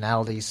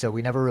personality, so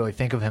we never really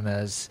think of him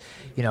as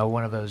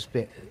one of those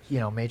big,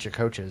 major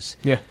coaches.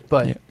 Yeah,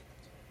 but.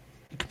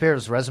 Compare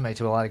his resume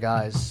to a lot of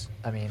guys.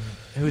 I mean,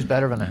 who's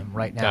better than him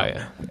right now? Oh,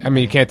 yeah. I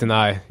mean, you can't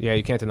deny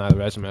the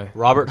resume.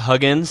 Robert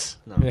Huggins?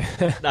 No.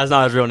 That's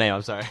not his real name,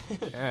 I'm sorry.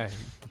 Yeah.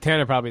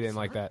 Tanner probably didn't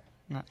like that.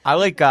 I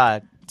like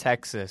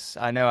Texas.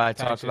 I know I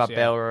talked about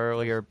Baylor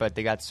earlier, but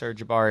they got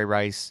Serge Jabari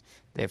Rice.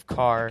 They have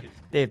Carr.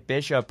 They have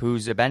Bishop,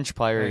 who's a bench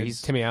player.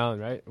 He's Timmy Allen,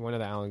 right? One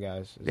of the Allen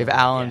guys. They have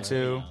Allen,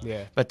 too.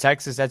 Yeah. But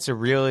Texas, that's a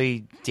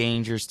really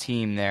dangerous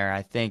team there.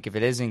 I think if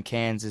it isn't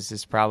Kansas,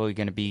 it's probably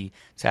going to be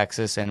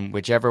Texas. And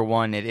whichever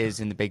one it is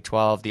in the Big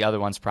 12, the other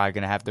one's probably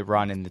going to have the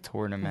run in the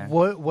tournament.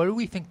 What do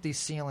we think the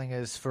ceiling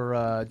is for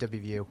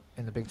WVU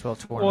in the Big 12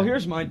 tournament? Well,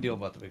 here's my deal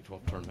about the Big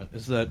 12 tournament,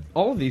 is that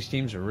all of these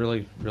teams are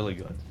really, really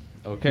good.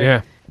 Okay?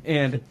 Yeah.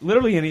 And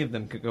literally any of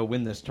them could go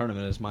win this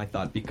tournament is my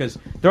thought, because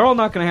they're all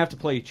not going to have to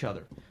play each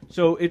other.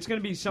 So it's going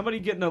to be somebody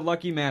getting a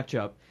lucky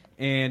matchup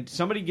and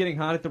somebody getting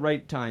hot at the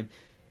right time.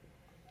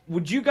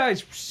 Would you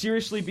guys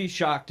seriously be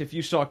shocked if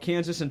you saw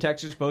Kansas and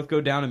Texas both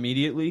go down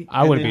immediately?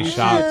 I wouldn't be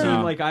shocked. See a team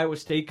no. like Iowa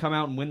State come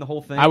out and win the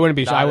whole thing? I wouldn't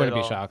be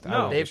shocked.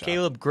 No. They have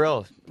Caleb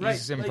Grill.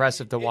 He's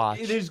impressive to watch.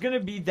 It is going to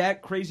be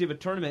that crazy of a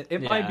tournament.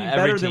 It Yeah, might be every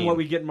better than team. what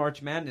we get in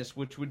March Madness,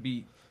 which would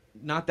be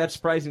not that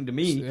surprising to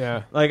me.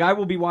 Yeah. Like, I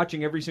will be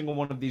watching every single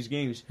one of these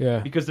games. Yeah.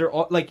 Because they're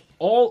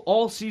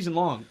all season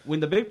long. When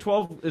the Big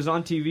 12 is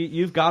on TV,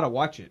 you've got to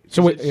watch it.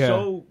 So it's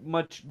so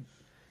much.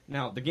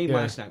 Now, the game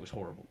last night was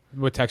horrible.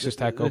 With Texas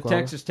Tech, the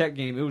Oklahoma? Texas Tech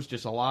game, it was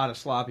just a lot of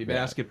sloppy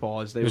basketball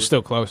as they It were was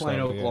still close, playing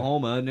though,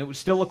 Oklahoma, and it was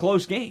still a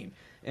close game.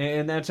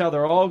 And that's how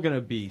they're all going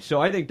to be.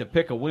 So I think to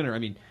pick a winner, I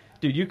mean,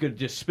 dude, you could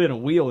just spin a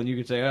wheel and you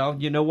could say, oh,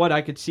 you know what,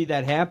 I could see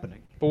that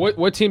happening. But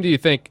what team do you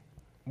think?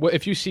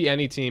 If you see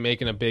any team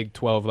making a Big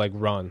 12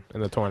 run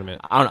in the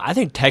tournament, I don't know. I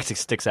think Texas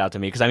sticks out to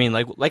me because I mean,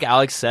 like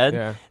Alex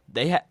said,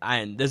 they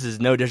and this is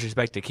no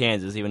disrespect to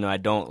Kansas, even though I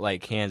don't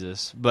like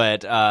Kansas,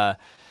 but they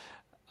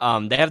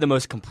have the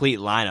most complete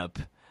lineup.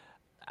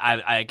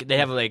 They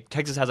have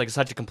Texas has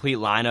such a complete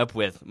lineup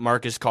with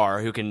Marcus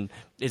Carr, who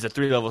is a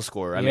 3-level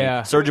scorer. I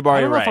mean, Serge Jabari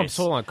I don't know Rice, if I'm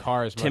sold on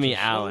Carr as much Timmy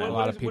as Allen, a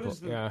lot of people.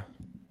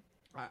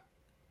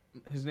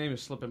 His name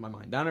is slipping my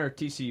mind. Down there at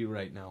TCU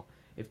right now.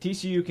 If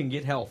TCU can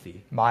get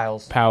healthy,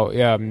 Miles, Mike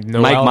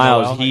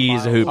Miles,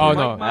 he's a hooper. Oh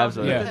no,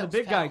 absolutely, yeah. the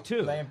big guy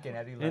too. Lampkin,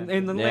 Eddie Lampkin.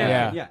 And the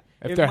Yeah. Lampkin,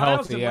 If If they're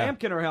Miles healthy, and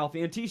Lampkin are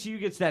healthy, and TCU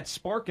gets that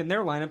spark in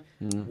their lineup,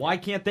 why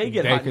can't they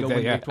get They hot could- and go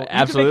win yeah. Big 12?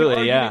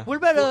 Absolutely, yeah. What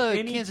about for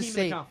any Kansas team in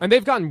State? the conference. And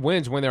they've gotten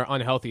wins when they're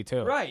unhealthy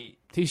too. Right.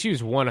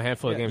 TCU's won a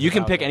handful of games. You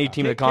can without pick them. any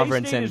team in the K-State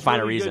conference and is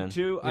find a really reason. good,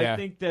 too. Yeah. I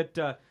think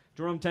that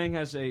Jerome Tang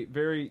has a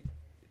very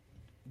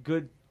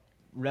good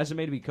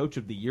resume to be coach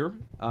of the year.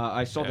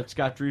 I saw that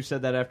Scott Drew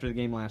said that after the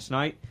game last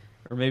night,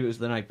 or maybe it was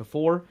the night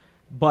before.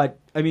 But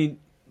I mean,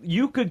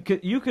 you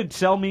could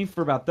sell me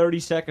for about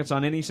 30 seconds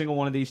on any single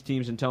one of these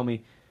teams and tell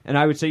me, and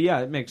I would say, yeah,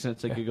 it makes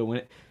sense they could go win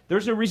it.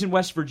 There's no reason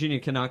West Virginia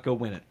cannot go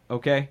win it.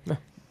 Okay,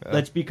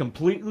 let's be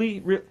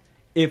completely real.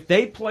 If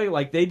they play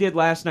like they did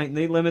last night and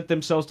they limit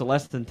themselves to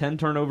less than 10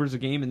 turnovers a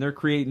game and they're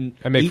creating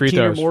And make 18 free or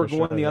throws more for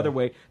going sure, the yeah. other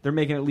way, they're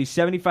making at least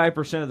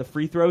 75% of the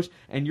free throws,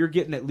 and you're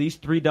getting at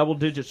least 3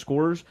 double-digit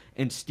scorers,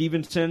 and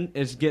Stevenson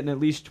is getting at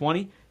least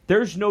 20,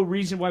 there's no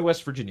reason why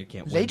West Virginia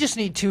can't win. They just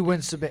need 2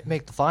 wins to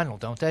make the final,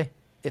 don't they?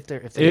 If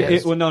they're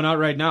Well, no, not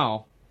right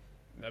now.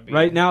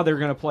 Right now, they're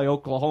going to play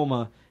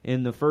Oklahoma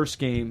in the first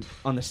game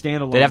on the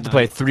standalone. They'd have to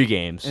play night. 3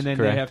 games, and then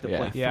correct? they have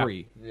to play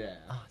 3.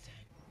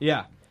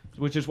 Yeah,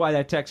 which is why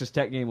that Texas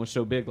Tech game was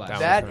so big last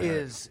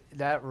night.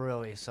 That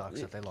really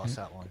sucks that they lost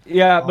that one.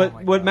 Yeah,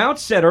 but what Mount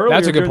said earlier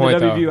That's a good during point,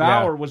 the though. WVU Yeah.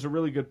 Hour was a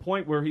really good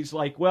point where he's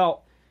like,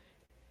 well,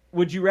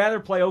 would you rather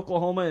play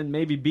Oklahoma and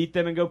maybe beat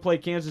them and go play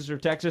Kansas or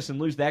Texas and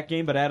lose that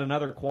game but add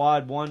another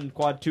quad 1,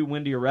 quad 2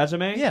 win to your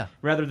resume? Yeah.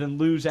 Rather than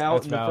lose out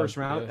That's in the valid, first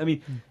round? yeah. I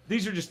mean,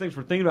 these are just things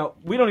we're thinking about.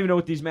 We don't even know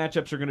what these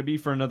matchups are going to be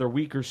for another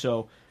week or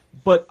so.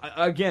 But,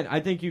 again, I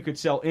think you could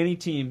sell any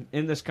team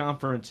in this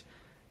conference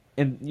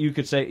and you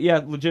could say,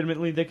 yeah,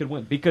 legitimately they could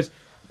win. Because,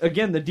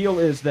 again, the deal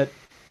is that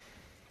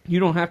you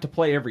don't have to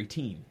play every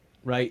team.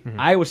 Right,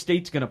 Iowa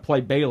State's going to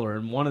play Baylor,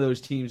 and one of those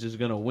teams is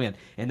going to win,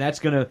 and that's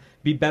going to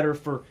be better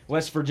for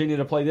West Virginia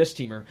to play this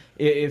team. Or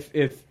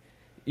if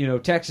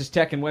Texas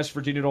Tech and West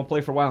Virginia don't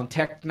play for a while, and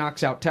Tech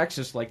knocks out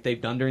Texas like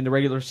they've done during the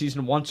regular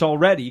season once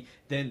already,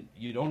 then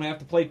you don't have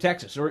to play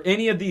Texas. Or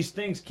any of these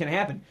things can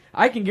happen.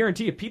 I can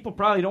guarantee you, people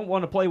probably don't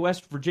want to play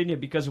West Virginia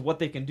because of what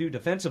they can do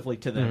defensively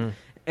to them.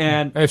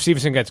 And if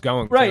Stevenson gets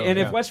going, right, too, and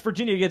yeah. if West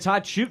Virginia gets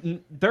hot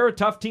shooting, they're a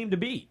tough team to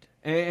beat.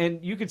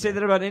 And you could say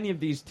that about any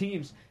of these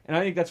teams, and I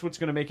think that's what's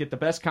going to make it the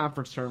best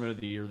conference tournament of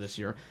the year this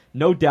year.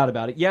 No doubt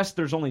about it. Yes,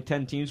 there's only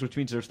 10 teams, which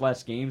means there's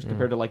less games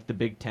compared to like the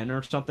Big Ten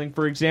or something,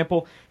 for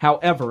example.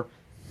 However,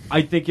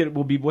 I think it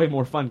will be way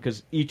more fun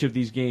because each of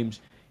these games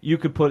you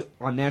could put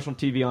on national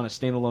TV on a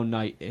standalone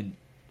night, and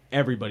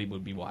everybody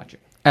would be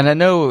watching. And I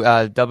know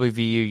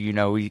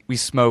WVU, we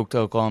smoked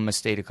Oklahoma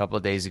State a couple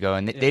of days ago,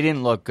 and they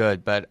didn't look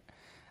good, but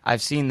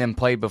I've seen them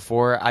play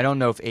before. I don't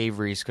know if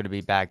Avery's going to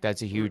be back.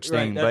 That's a huge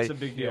thing. That's but a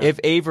big deal. if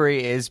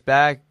Avery is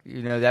back,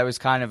 that was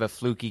kind of a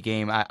fluky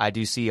game. I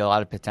do see a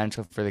lot of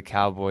potential for the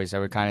Cowboys. I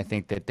would kind of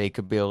think that they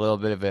could be a little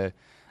bit of a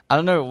 – I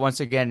don't know. Once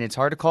again, it's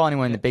hard to call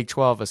anyone in the Big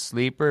 12 a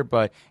sleeper,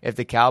 but if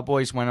the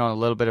Cowboys went on a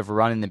little bit of a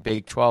run in the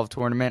Big 12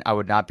 tournament, I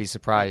would not be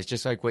surprised,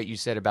 just like what you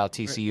said about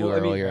TCU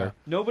earlier.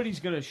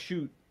 Nobody's going to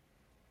shoot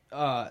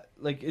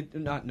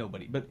not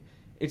nobody, but –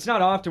 it's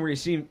not often where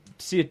you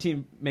see a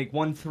team make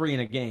 1 3 in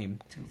a game.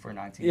 2 for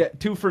 19. Yeah,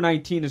 2 for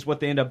 19 is what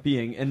they end up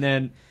being, and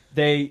then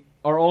they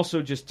are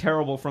also just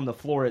terrible from the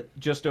floor at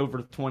just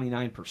over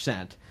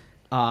 29%.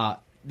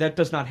 That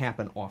does not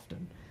happen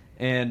often,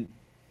 and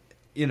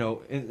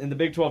in the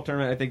Big 12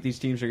 tournament, I think these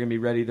teams are going to be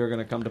ready. They're going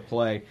to come to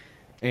play,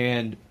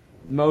 and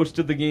most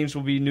of the games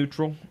will be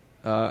neutral,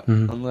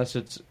 unless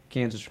it's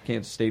Kansas or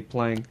Kansas State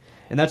playing,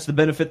 and that's the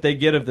benefit they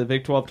get of the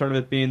Big 12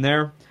 tournament being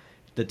there.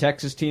 The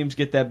Texas teams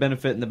get that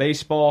benefit in the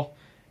baseball.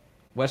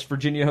 West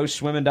Virginia hosts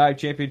swim and dive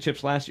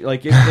championships last year.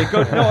 Like it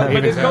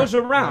goes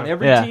around.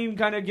 Every team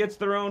kind of gets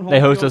their own home they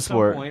host field a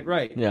sport, at some point.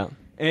 Right? Yeah.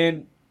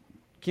 And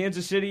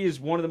Kansas City is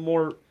one of the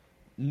more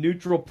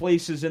neutral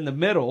places in the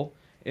middle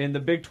in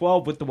the Big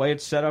 12 with the way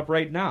it's set up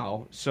right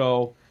now.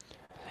 So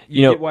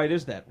you get why it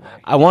is that way.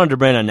 I wanted to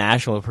bring a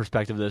national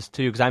perspective to this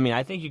too, because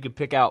I think you could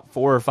pick out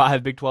 4 or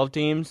 5 Big 12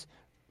 teams,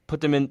 throw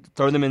them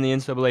in the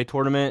NCAA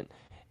tournament,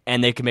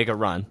 and they can make a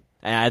run.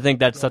 And I think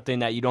that's something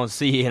that you don't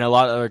see in a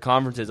lot of other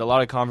conferences. A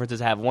lot of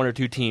conferences have 1 or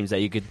 2 teams that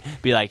you could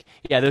be like,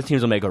 yeah, those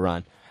teams will make a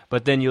run.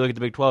 But then you look at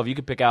the Big 12, you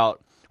could pick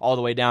out all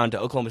the way down to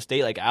Oklahoma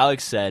State, like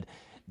Alex said.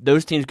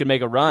 Those teams could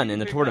make a run in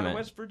the tournament.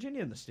 West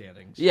Virginia in the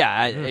standings. Yeah,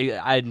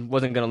 I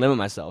wasn't going to limit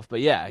myself, but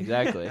yeah,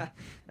 exactly.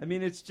 I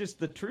mean, it's just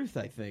the truth,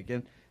 I think,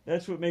 and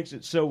that's what makes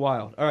it so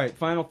wild. All right,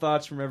 final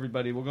thoughts from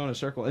everybody. We'll go in a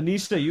circle.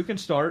 Anissa, you can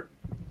start.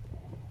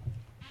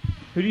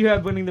 Who do you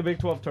have winning the Big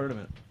 12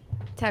 tournament?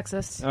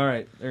 Texas. All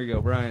right, there you go,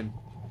 Brian.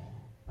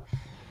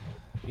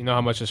 You know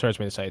how much this hurts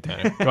me to say it,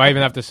 Tanner. Do I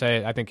even have to say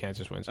it? I think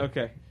Kansas wins it.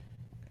 Okay.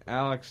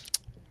 Alex?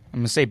 I'm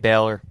going to say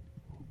Baylor.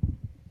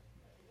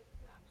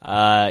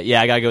 I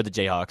got to go with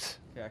the Jayhawks.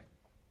 Okay.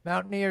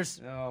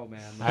 Mountaineers. Oh,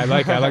 man. I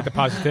like the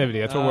positivity.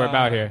 That's what we're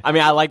about here. I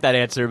mean, I like that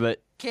answer,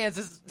 but...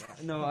 Kansas.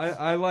 No,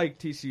 I like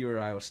TCU or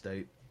Iowa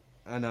State,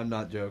 and I'm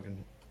not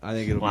joking. I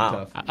think it'll be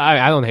tough.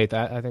 I don't hate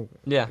that. I think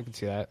I can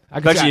see that.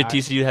 Especially if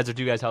TCU has their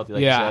 2 guys healthy,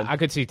 like you said. I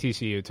could see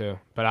TCU too,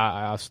 but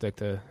I'll stick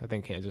to I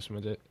think Kansas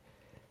wins it.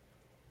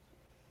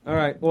 All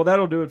right, well,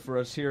 that'll do it for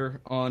us here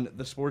on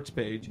the Sports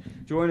Page.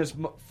 Join us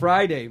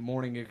Friday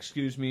morning,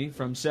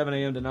 from 7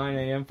 a.m. to 9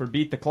 a.m. for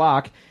Beat the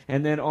Clock,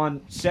 and then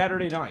on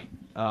Saturday night,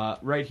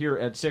 right here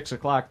at 6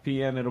 o'clock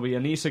p.m., it'll be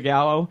Anissa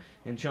Gallo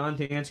and Sean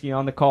Tansky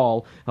on the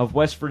call of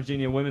West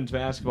Virginia women's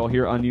basketball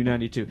here on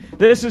U92.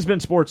 This has been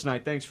Sports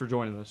Night. Thanks for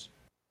joining us.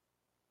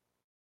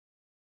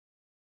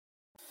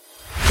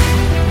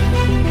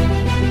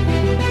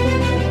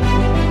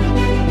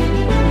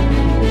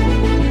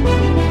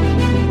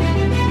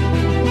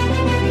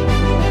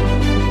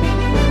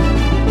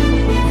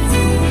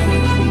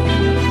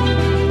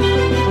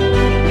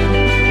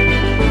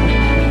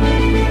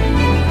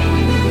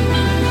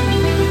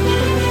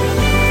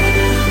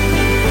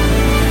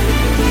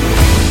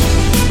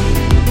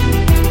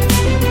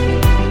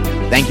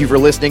 Thank you for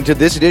listening to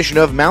this edition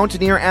of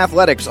Mountaineer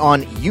Athletics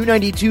on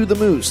U92 The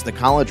Moose, the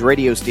college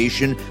radio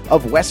station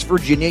of West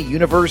Virginia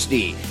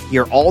University.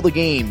 Hear all the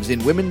games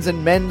in women's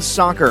and men's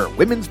soccer,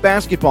 women's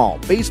basketball,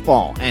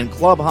 baseball, and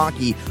club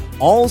hockey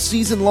all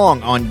season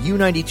long on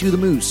U92 The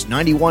Moose,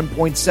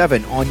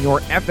 91.7 on your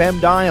FM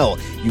dial.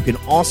 You can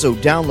also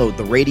download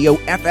the Radio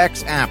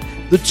FX app,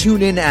 the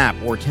TuneIn app,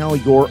 or tell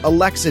your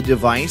Alexa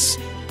device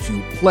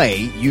to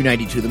play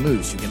U92 The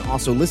Moose. You can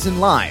also listen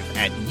live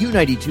at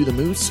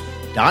U92themoose.com.